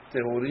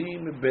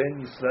טהורים מבין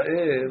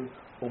ישראל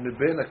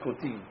ומבין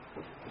הכותים.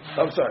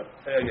 I'm sorry,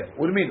 again.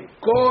 What do you mean?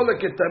 כל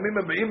הכתמים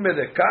הבאים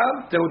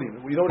מרקם טהורים.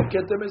 You know what a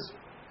ketem is?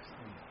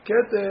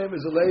 Ketem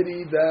is a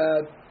lady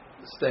that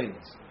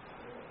stains.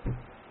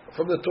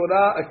 From the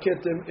Torah, a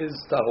ketem is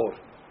tahor.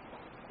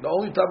 The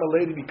only time a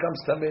lady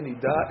becomes tameh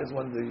nida is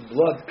when the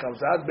blood comes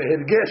out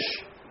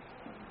behergesh,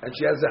 and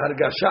she has a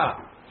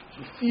hargasha.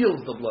 She feels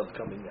the blood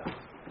coming out.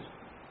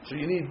 So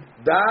you need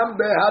dam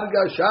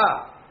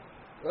behargasha.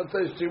 Let's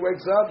say she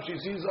wakes up, she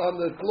sees on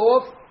the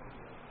cloth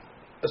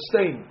a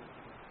stain.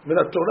 Min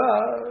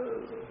Torah,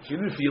 she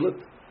didn't feel it.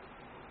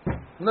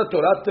 Min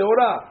Torah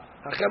teorah.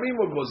 Hachamim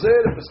will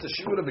gozer if it's the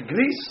shiur of a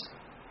grease,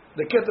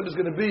 the ketem is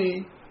going to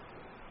be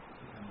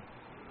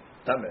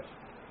tameh.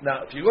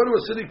 Now, if you go to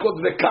a city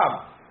called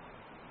Rekam,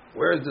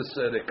 where is this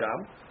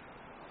Rekam?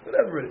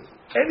 Whatever it is.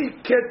 Any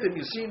ketem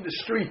you see in the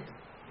street,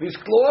 these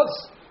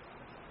cloths,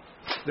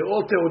 they're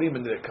all teorim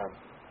in Rekam.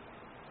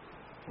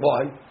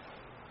 Why?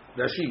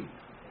 Rashi.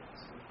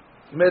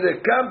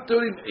 Merekam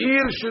teorim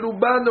ir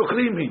shiruban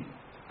nochrim.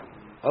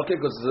 Okay,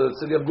 because it's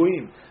the city of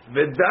Goyim.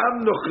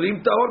 Vedam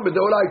nochrim tahor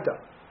bedeoraita.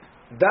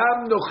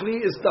 Dam nochri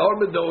is tahor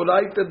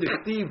bedeoraita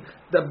dichtiv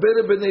daber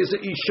b'nei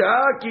isha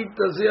ki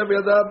tazeh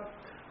b'yadav.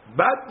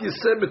 Bat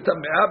yiseh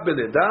betamea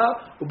beleda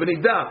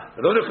ubenida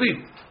lo nochrim.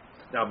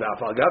 Now,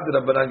 b'afagav the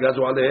Rabbanan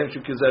gazu aleihem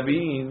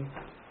shukizavin.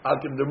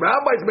 The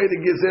rabbis made a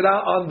gezerah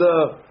on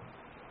the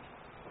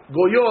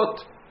goyot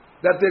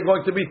that they're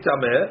going to be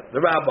tameh.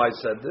 The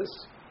rabbis said this.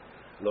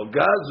 Lo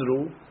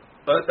gazru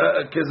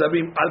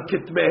kezavim al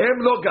kitmehem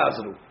lo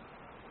gazru.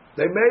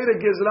 They made a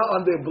gezerah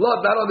on their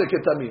blood, not on the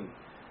ketamim.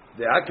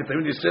 They are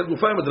ketamim yisrael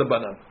gufayim with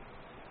Rabbanan.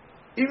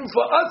 Even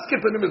for us,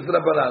 ketamim is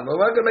Rabbanan. We're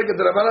not going to make it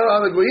Rabbanan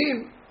on the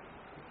goyim.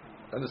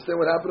 Understand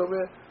what happened over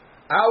here?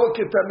 Our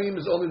ketamim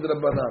is only the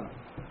Rabbanan.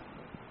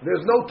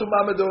 There's no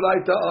tumah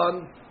medoraita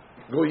on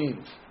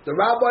goyim. The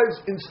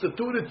rabbis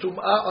instituted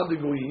tumah on the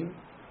goyim,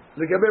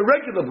 legabe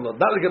regular blood,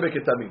 not legabe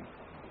ketamim.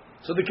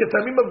 So the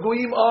ketamim of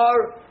goyim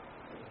are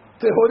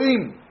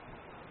tehorim.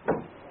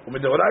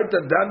 ומדאורייתא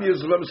דם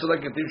יזולה מסעדה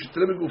כתיב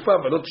שתלה בגופה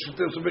ולא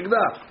תשתה עשו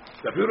בגדה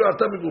ואפילו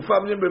ראתה בגופה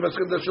מנים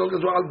במסכת שלא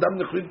גזו על דם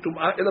נכלין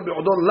טומאה אלא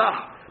בעודו לח.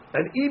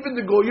 And even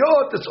the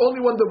goyot, it's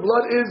only when the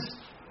blood is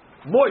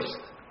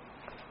moist.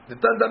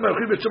 ניתן דם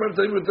מלכים ושמיים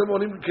תמים יותר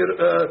מעונים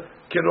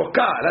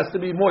כרוקה. It has to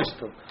be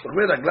moist.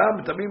 ורמי רגלם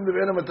ותמים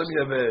ואינם ותמים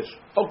יבש.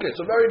 Okay,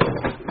 so very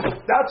good.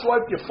 That's why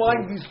if you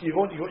find these, you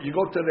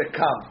go to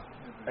Rekam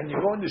and you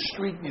go in the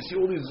street and you see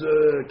all these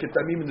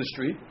ketamim in the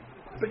street,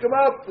 pick them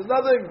up. There's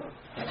nothing.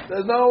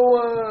 There's no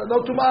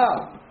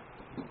tumah.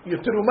 Your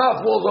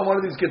terumah falls on one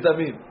of these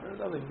ketamim. There's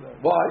nothing.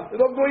 Why? They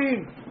don't go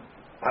in.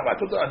 I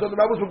thought the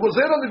rabbis would go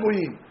on the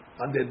goyim,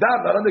 on the dam,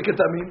 not on the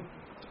ketamim.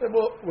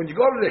 Well, when you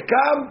go to the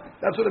kam,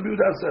 that's what the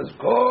Yehuda says.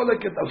 Kol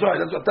ketamim. Sorry,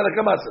 that's what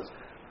Tanakama says.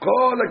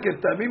 Kol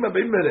ketamim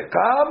abim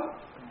merekam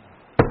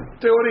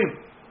teorim.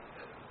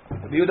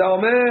 Rabbi Yehuda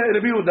omer,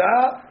 Rabbi Yehuda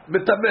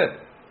metameh.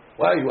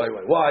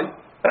 Why?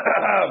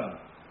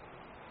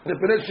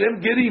 Mepnei shem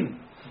gerim.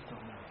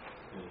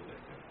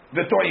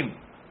 V'toim.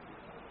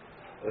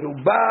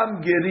 Rubam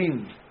gerim.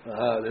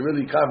 They're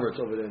really converts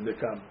over there in the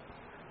camp.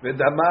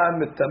 V'daman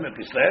metamech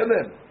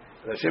Yisraelim.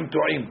 Hashem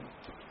toim.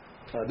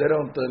 They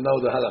don't know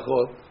the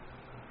halachot.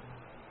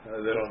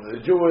 They don't know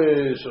the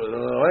Jewish or they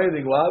don't know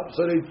anything.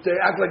 So they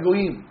act like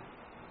goyim.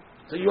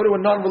 So you go to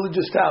a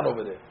non-religious town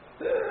over there.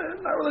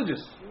 They're not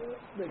religious.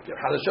 They keep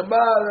Hal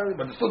Shabbat,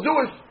 but they're still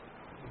Jewish.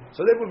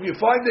 So therefore, if you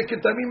find the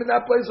ketamim in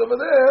that place over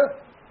there,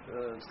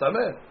 it's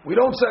tameh. We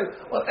don't say,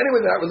 well, anyway,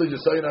 they're not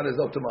religious, so there's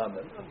no tumah on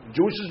them.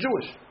 Jewish is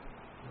Jewish.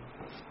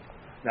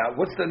 Now,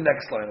 what's the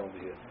next line over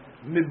here?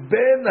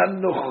 Miben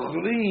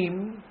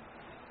hanochrim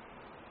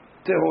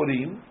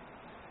tehorim,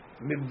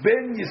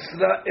 miben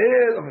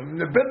Yisrael,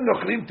 miben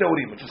nochrim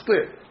tehorim, which is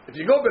clear. If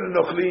you go ben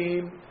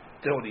nochrim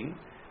tehorim,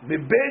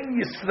 miben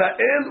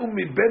Yisrael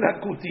u'miben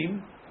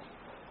hakutim,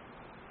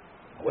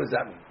 what does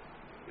that mean?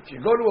 If you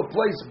go to a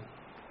place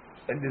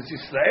and there's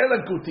Yisrael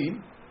and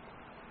kutim,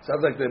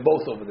 sounds like they're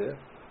both over there.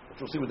 But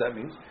we'll see what that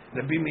means.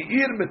 Rabbi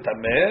Meir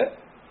metameh,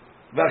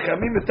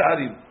 v'achamim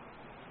metarim.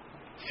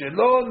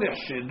 Shelo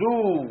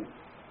nechshedu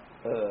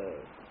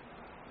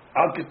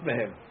al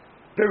kitmehem.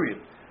 Period.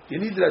 You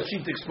need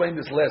Rashi to explain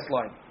this last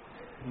line.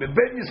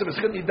 Beben Yisrael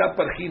v'schen ida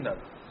parchina.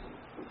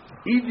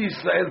 Id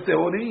Yisrael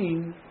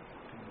tehorim.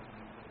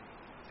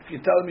 If you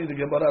tell me the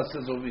Gemara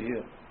says over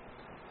here,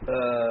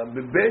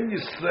 Beben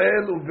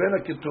Yisrael u'ben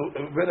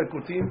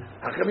hakutim,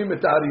 hachamim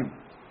metarim.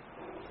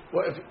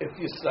 Well, if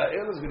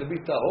Yisrael is going to be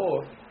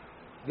tahor,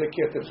 they're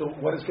ketem. So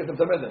what is ketem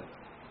tameh?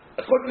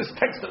 According to this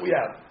text that we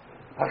have,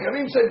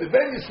 Hachamim say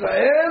Beben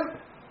Yisrael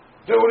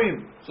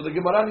tehorim. So the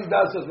Gemara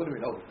Nida says, what do we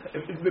know?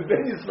 If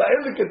Beben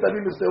Yisrael the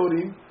ketamim is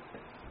tehorim,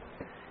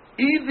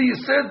 if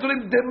Yisrael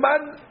tehorim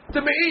deman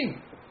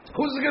tamein,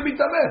 who's going to be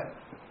tameh?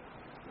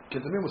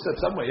 Ketamim was said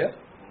somewhere, yeah.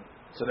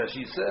 So that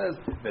she says,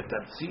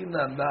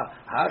 "Betatzina na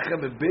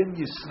hachem ben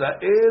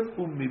Yisrael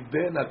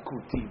u'miben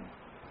hakutim."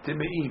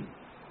 Timeim,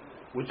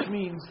 which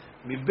means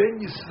Miben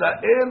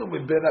Yisrael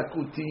u'Miben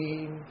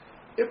HaKutim.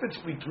 If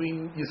it's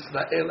between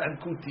Yisrael and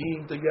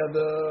Kutim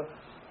together,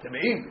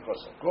 Timeim,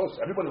 because of course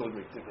everybody will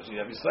agree because you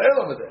have Yisrael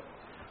over there.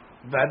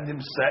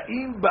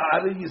 V'nimsa'im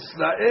ba'arei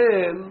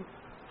Yisrael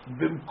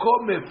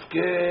b'mkom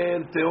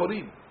hefker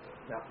teorim.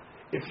 Now,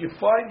 if you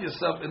find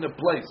yourself in a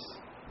place,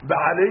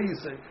 ba'arei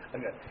Yisrael,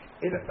 again,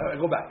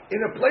 go back,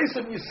 in a place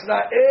of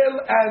Yisrael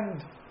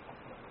and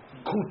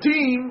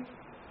Kutim,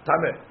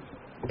 Tameh.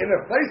 In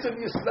a place of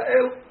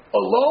Yisrael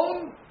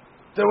alone,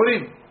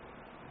 Teorim.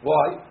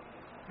 Why?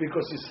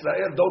 Because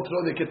Yisrael don't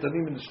throw the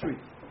Ketanim in the street.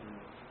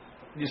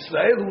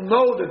 Yisrael who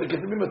know that the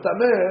Ketanim are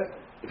Tameh,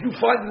 if you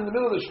find it in the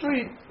middle of the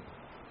street,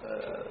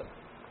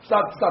 it's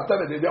not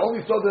Tameh. They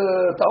only throw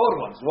the Taor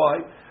ones.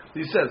 Why?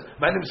 He says,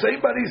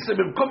 "V'nimsa'im b'Yisrael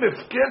b'mkom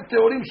hefker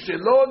teorim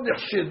shelo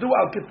nechshedu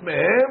al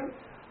ketmehem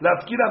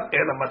להפקידם,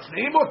 אלא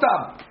מצניעים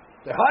אותם,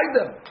 they hide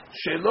them,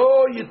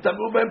 שלא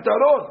יטמאו בהם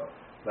טהרות,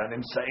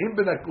 והנמצאים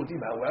בין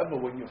הכותים. However,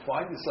 when you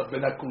find yourself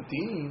בין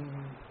הכותים,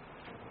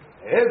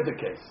 here's the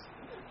case,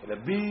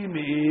 רבי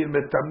מאיר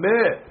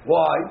מטמא,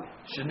 why?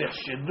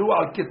 שנחשדו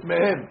על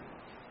כתמיהם.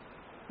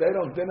 They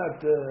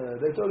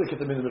throw the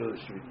ketamim in the middle of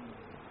the street.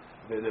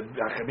 The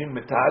Hachamim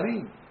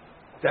metaharim.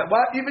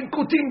 Even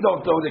kutim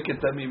don't throw the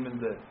ketamim in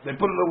there. They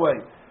put it away.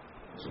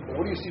 So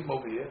what do you see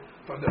over here?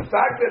 From the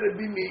fact that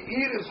Rabbi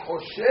Meir is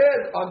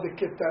choshed on the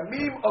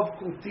ketamim of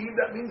kutim,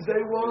 that means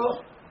they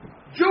were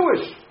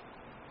Jewish.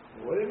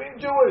 What do you mean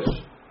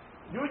Jewish?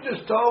 You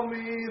just told me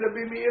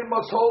Rabbi Meir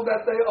must hold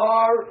that they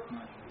are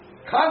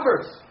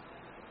converts,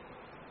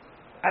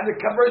 and the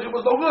conversion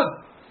was no good.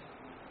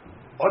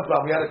 What?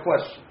 We had a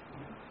question.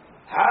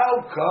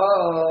 How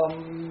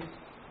come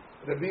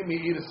Rabbi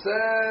Meir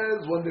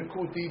says when the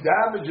kuti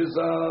damages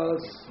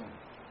us,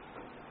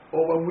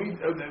 or when we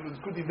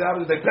kuti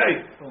damages, they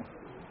pay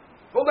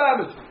full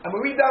damage, and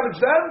when we damage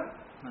them,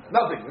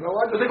 nothing. You know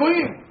why? Because they're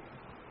goyim.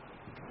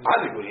 Are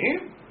they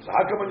goyim? So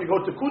how come when you go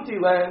to kuti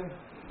land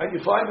and you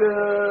find a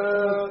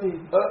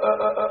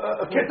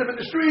ketem in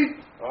the street,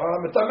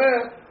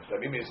 metameh?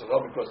 Rabbi Meir says,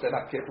 oh, because they're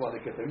not careful on the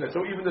ketem.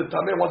 So even the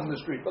tameh ones in the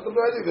street, but the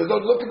they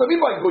don't look at the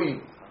like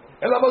goyim.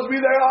 And that must be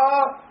they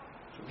are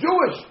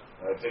Jewish.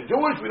 If they're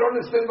Jewish, we don't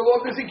understand the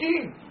law of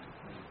Nizikim.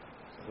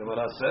 The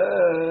Gemara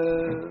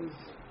says,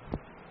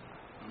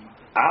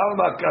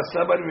 Alma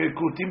kasabar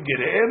v'kutim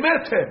gerei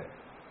emetem.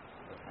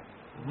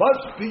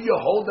 Must be you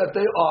hold that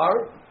they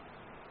are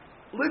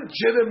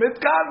legitimate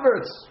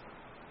converts.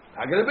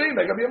 How can it be?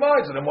 Make up your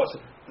minds. And then what's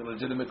it? The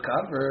legitimate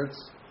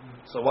converts.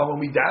 So why when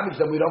we damage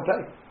them, we don't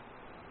pay?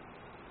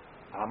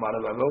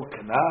 Amar lalo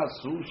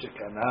kanasu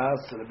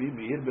shekanas Rabbi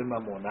Meir ben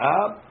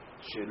Mamonam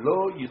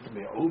shelo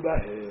yitmeu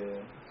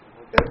bahem.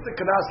 It's the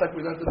kanas like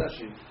we learned in that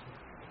sheet.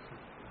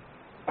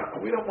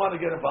 We don't want to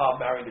get involved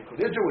marrying the kutim.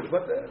 They're Jewish,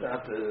 but they're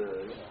not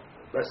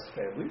best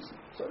families.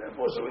 So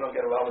therefore, we don't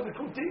get involved with the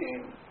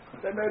kutim.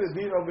 They made a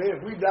deal over here.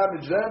 If we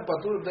damage them,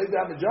 patur, if they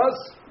damage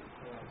us,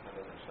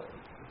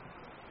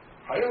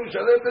 hayom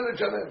shalem, then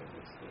shalem.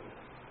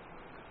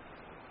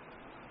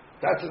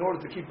 That's in order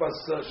to keep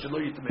us shelo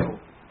yitmeu.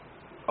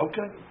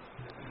 Okay.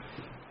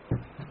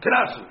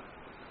 Kanasu.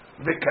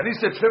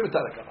 V'kanis etzvem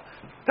Tanakama.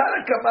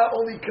 Tanakama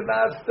only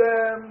kanas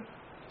them.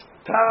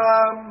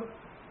 Tam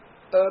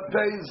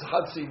pays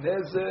Hatzi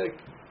Nezek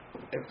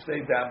if they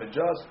damage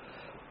us,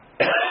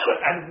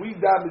 and if we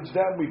damage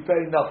them, we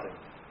pay nothing.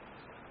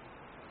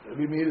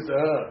 We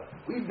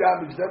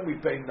damage them, we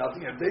pay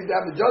nothing. If they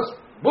damage us,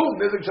 boom,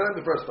 Nezek Shalem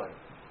the first time.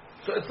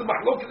 So it's the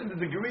mahlok in the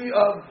degree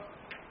of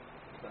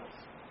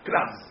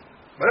Knas.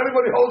 But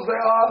everybody holds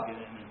they are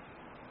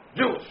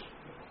Jewish.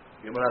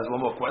 Gemara has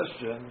one more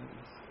question.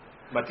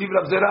 Mativ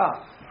Rav Zera.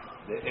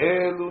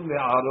 Le'elu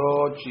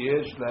ne'arot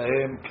sheyesh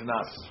lahem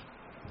knas.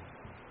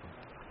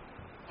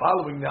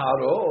 Following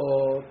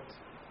ne'arot,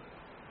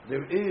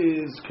 there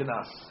is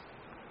knas.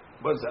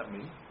 What does that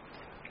mean?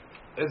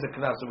 There's a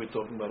knas that we're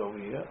talking about over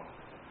here.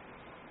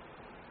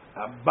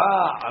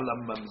 Haba ala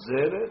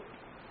mamzeret,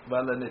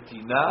 vala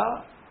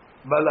netina,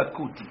 vala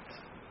kutit.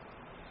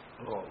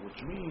 Oh,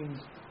 which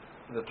means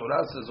the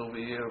Torah says over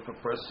here, if a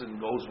person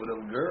goes with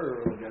a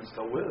girl against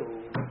her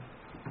will,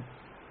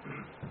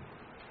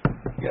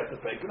 you have to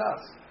pay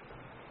knas.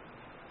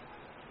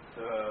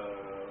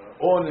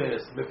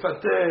 Honest,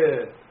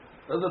 mefateh.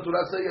 Does the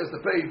Torah say he has to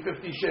pay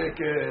 50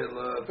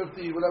 shekel,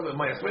 50 whatever,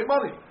 money?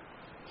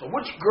 So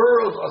which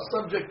girls are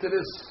subject to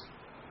this,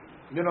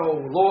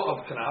 law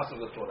of knas of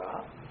the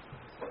Torah?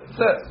 It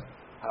says,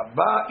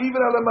 Haba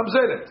even ala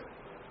mamzeret,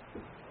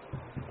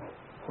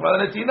 vala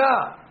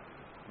netina,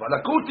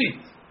 vala kutit.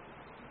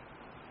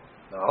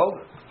 Now hold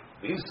it.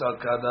 Visa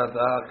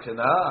kadada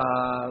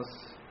knas.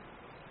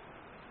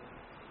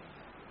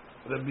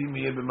 Rabbi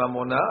Meir ben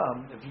Mamonam.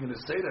 If you're going to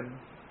say them,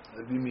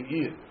 Rabbi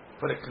Meir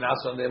put a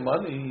knas on their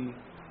money.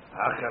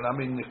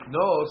 Hachanami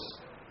niknos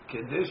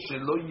kedei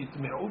shelo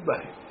yitmeu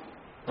bahem.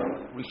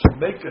 We should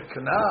make a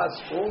knas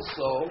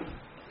also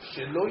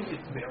shelo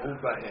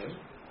yitmeu bahem,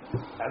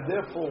 and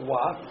therefore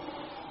what?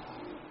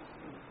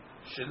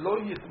 Shelo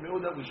yitmeu,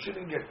 that we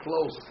shouldn't get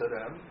close to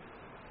them.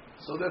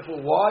 So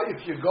therefore, why,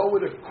 if you go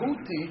with a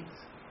kuti,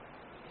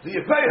 do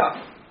you pay her?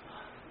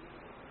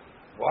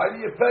 Why do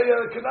you pay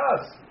her a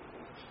kanas?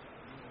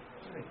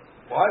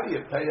 Why do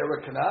you pay her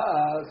a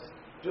kanas?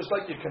 Just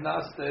like you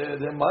kanas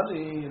their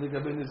money, the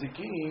gabin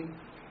zikin,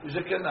 is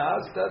a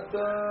kanas that.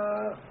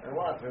 And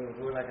what? When we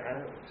do like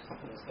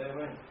stay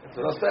away.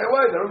 So they'll stay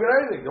away. They don't get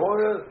anything.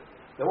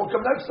 They won't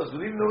come next to us. But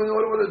even though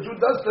what a Jew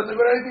does to them, they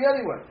don't get anything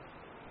anyway.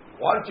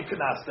 Why don't you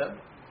kanas them?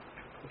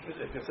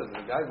 If you said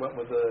the guy went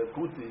with the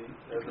kuti,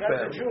 he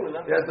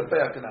has to pay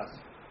a kanas.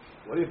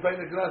 What are you paying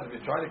the kanas? If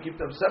you're trying to keep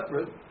them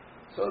separate,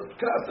 so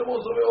kanas them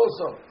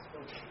also.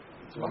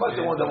 So how much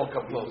the one that won't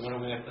come close? What do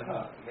we have to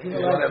have?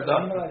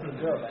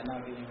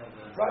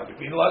 Right, you're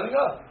penalizing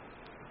her.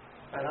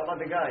 And how about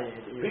the guy?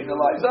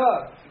 Penalize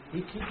her.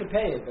 He can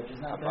pay it, but he's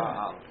not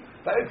paying.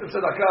 Pay it to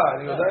tzedakah,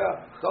 and he goes,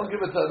 don't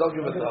give it to her.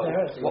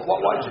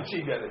 Why should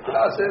she get it?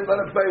 Kanas him, let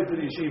him pay it to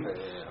the yeshiva.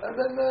 And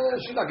then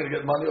she's not going to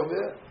get money over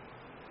here.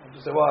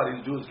 Just say, well,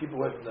 these Jews, keep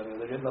away from them.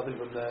 They get nothing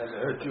from them. They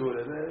hurt you.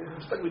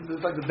 It's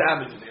like the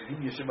damage. Keep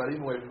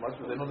Yeshivarim away from us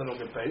because they know they don't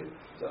get paid.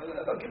 So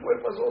they'll keep away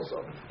from us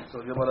also.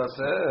 So Gemara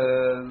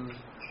says,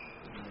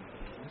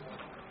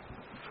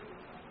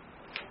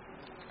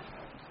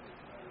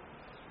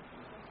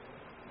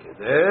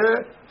 כדי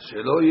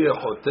שלא יהיה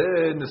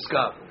חוטא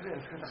נשכר.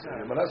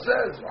 Gemara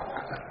says,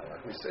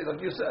 like we say, like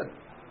you said,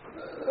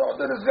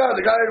 חוטא נשכר.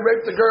 The guy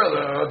raped the girl.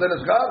 חוטא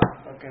נשכר.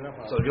 Okay, no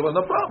problem. So Gemara,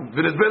 no problem.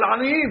 ונתבל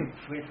עניים.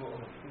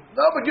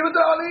 No, but give it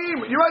to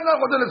Anim. You're right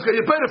now,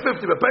 you pay the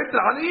 50, but pay it to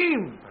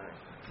Anim.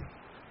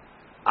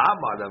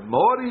 Amar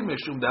Mori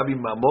Mishum Davi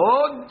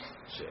Mamon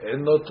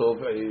She'eno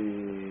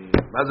Tovei.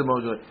 מה זה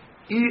מאוד?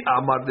 אי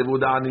אמר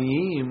דבוד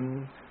עניים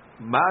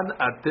מן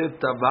אתת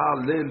תבע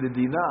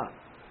לדינה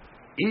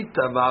אי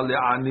תבע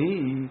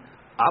לעני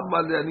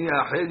אמר לעני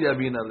אחר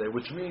יבין עליה,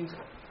 which means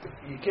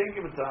you can't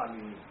give it to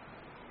עניים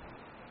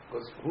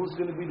because who's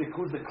going to be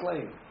who's the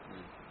claim?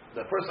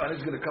 The first Ani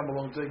is going to come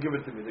along and say, give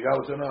it to me. The guy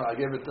will say, no, I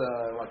gave it to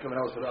my coming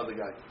house for the other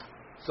guy.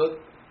 So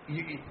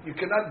you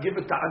cannot give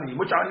it to Ani.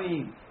 Which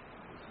Ani?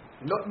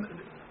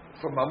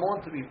 For Mammon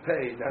to be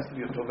paid, there has to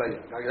be a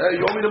Toveya. Hey,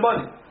 you owe me the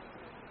money.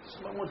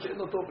 So Mammon says,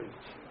 no Tovei.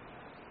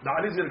 The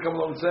Ani is going to come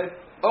along and say,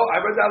 oh, I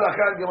read the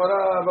Halakha in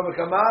Gemara, Bava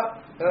Kamma,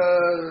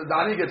 the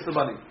Ani gets the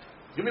money.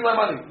 Give me my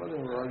money. I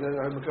gave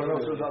it to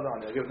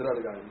the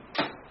other guy.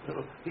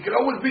 He can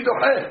always be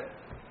Doheh.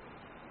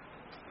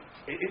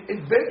 In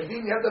Beit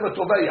Din, you have to have a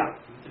Toveya.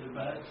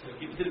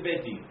 Keep it to the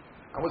Beit Din.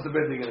 And what's the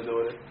Beit Din going to do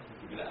with it?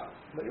 Give it out.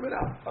 Give it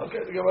out.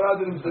 Okay, the Gemara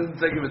didn't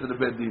say give it to the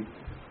Beit Din.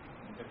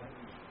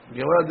 The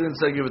Gemara didn't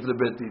say give it to the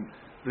Beit Din.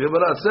 The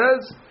Gemara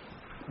says,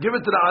 give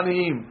it to the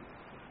Aniyim.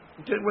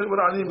 Okay,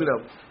 what Aniyim will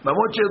have?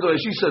 Mamon Chedo,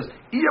 she says,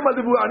 Iyam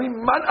adibu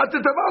Aniyim, man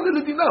atetabal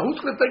l'dina. Who's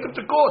going to take him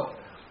to court?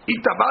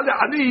 Itabal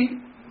l'ani.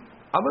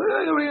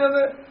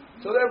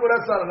 So therefore,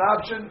 that's not an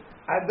option.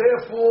 And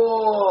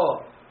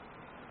therefore,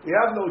 we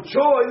have no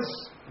choice.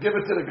 Give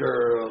it to the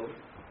girl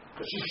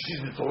because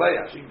she's the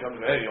Toleya. She can come.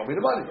 Hey, you owe me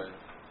the money, man.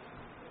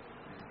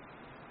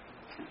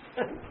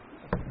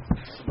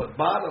 But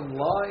bottom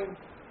line,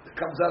 it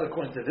comes out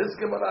according to this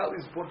Gemara.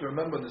 It's important to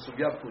remember the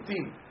Sugya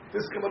Putin.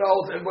 This Gemara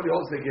holds. Everybody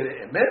holds they get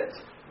it emet,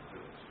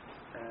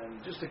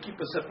 and just to keep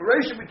a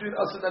separation between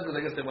us and them, because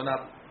I guess they were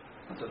not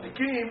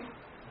tzaddikim.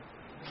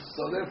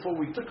 So therefore,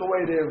 we took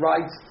away their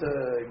rights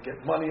to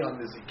get money on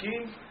the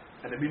zikim,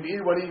 and the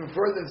Bimir went even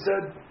further and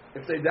said,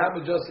 if they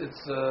damage us,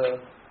 it's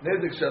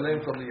Nedig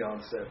Shalem from the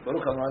onset.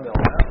 Baruch Amen.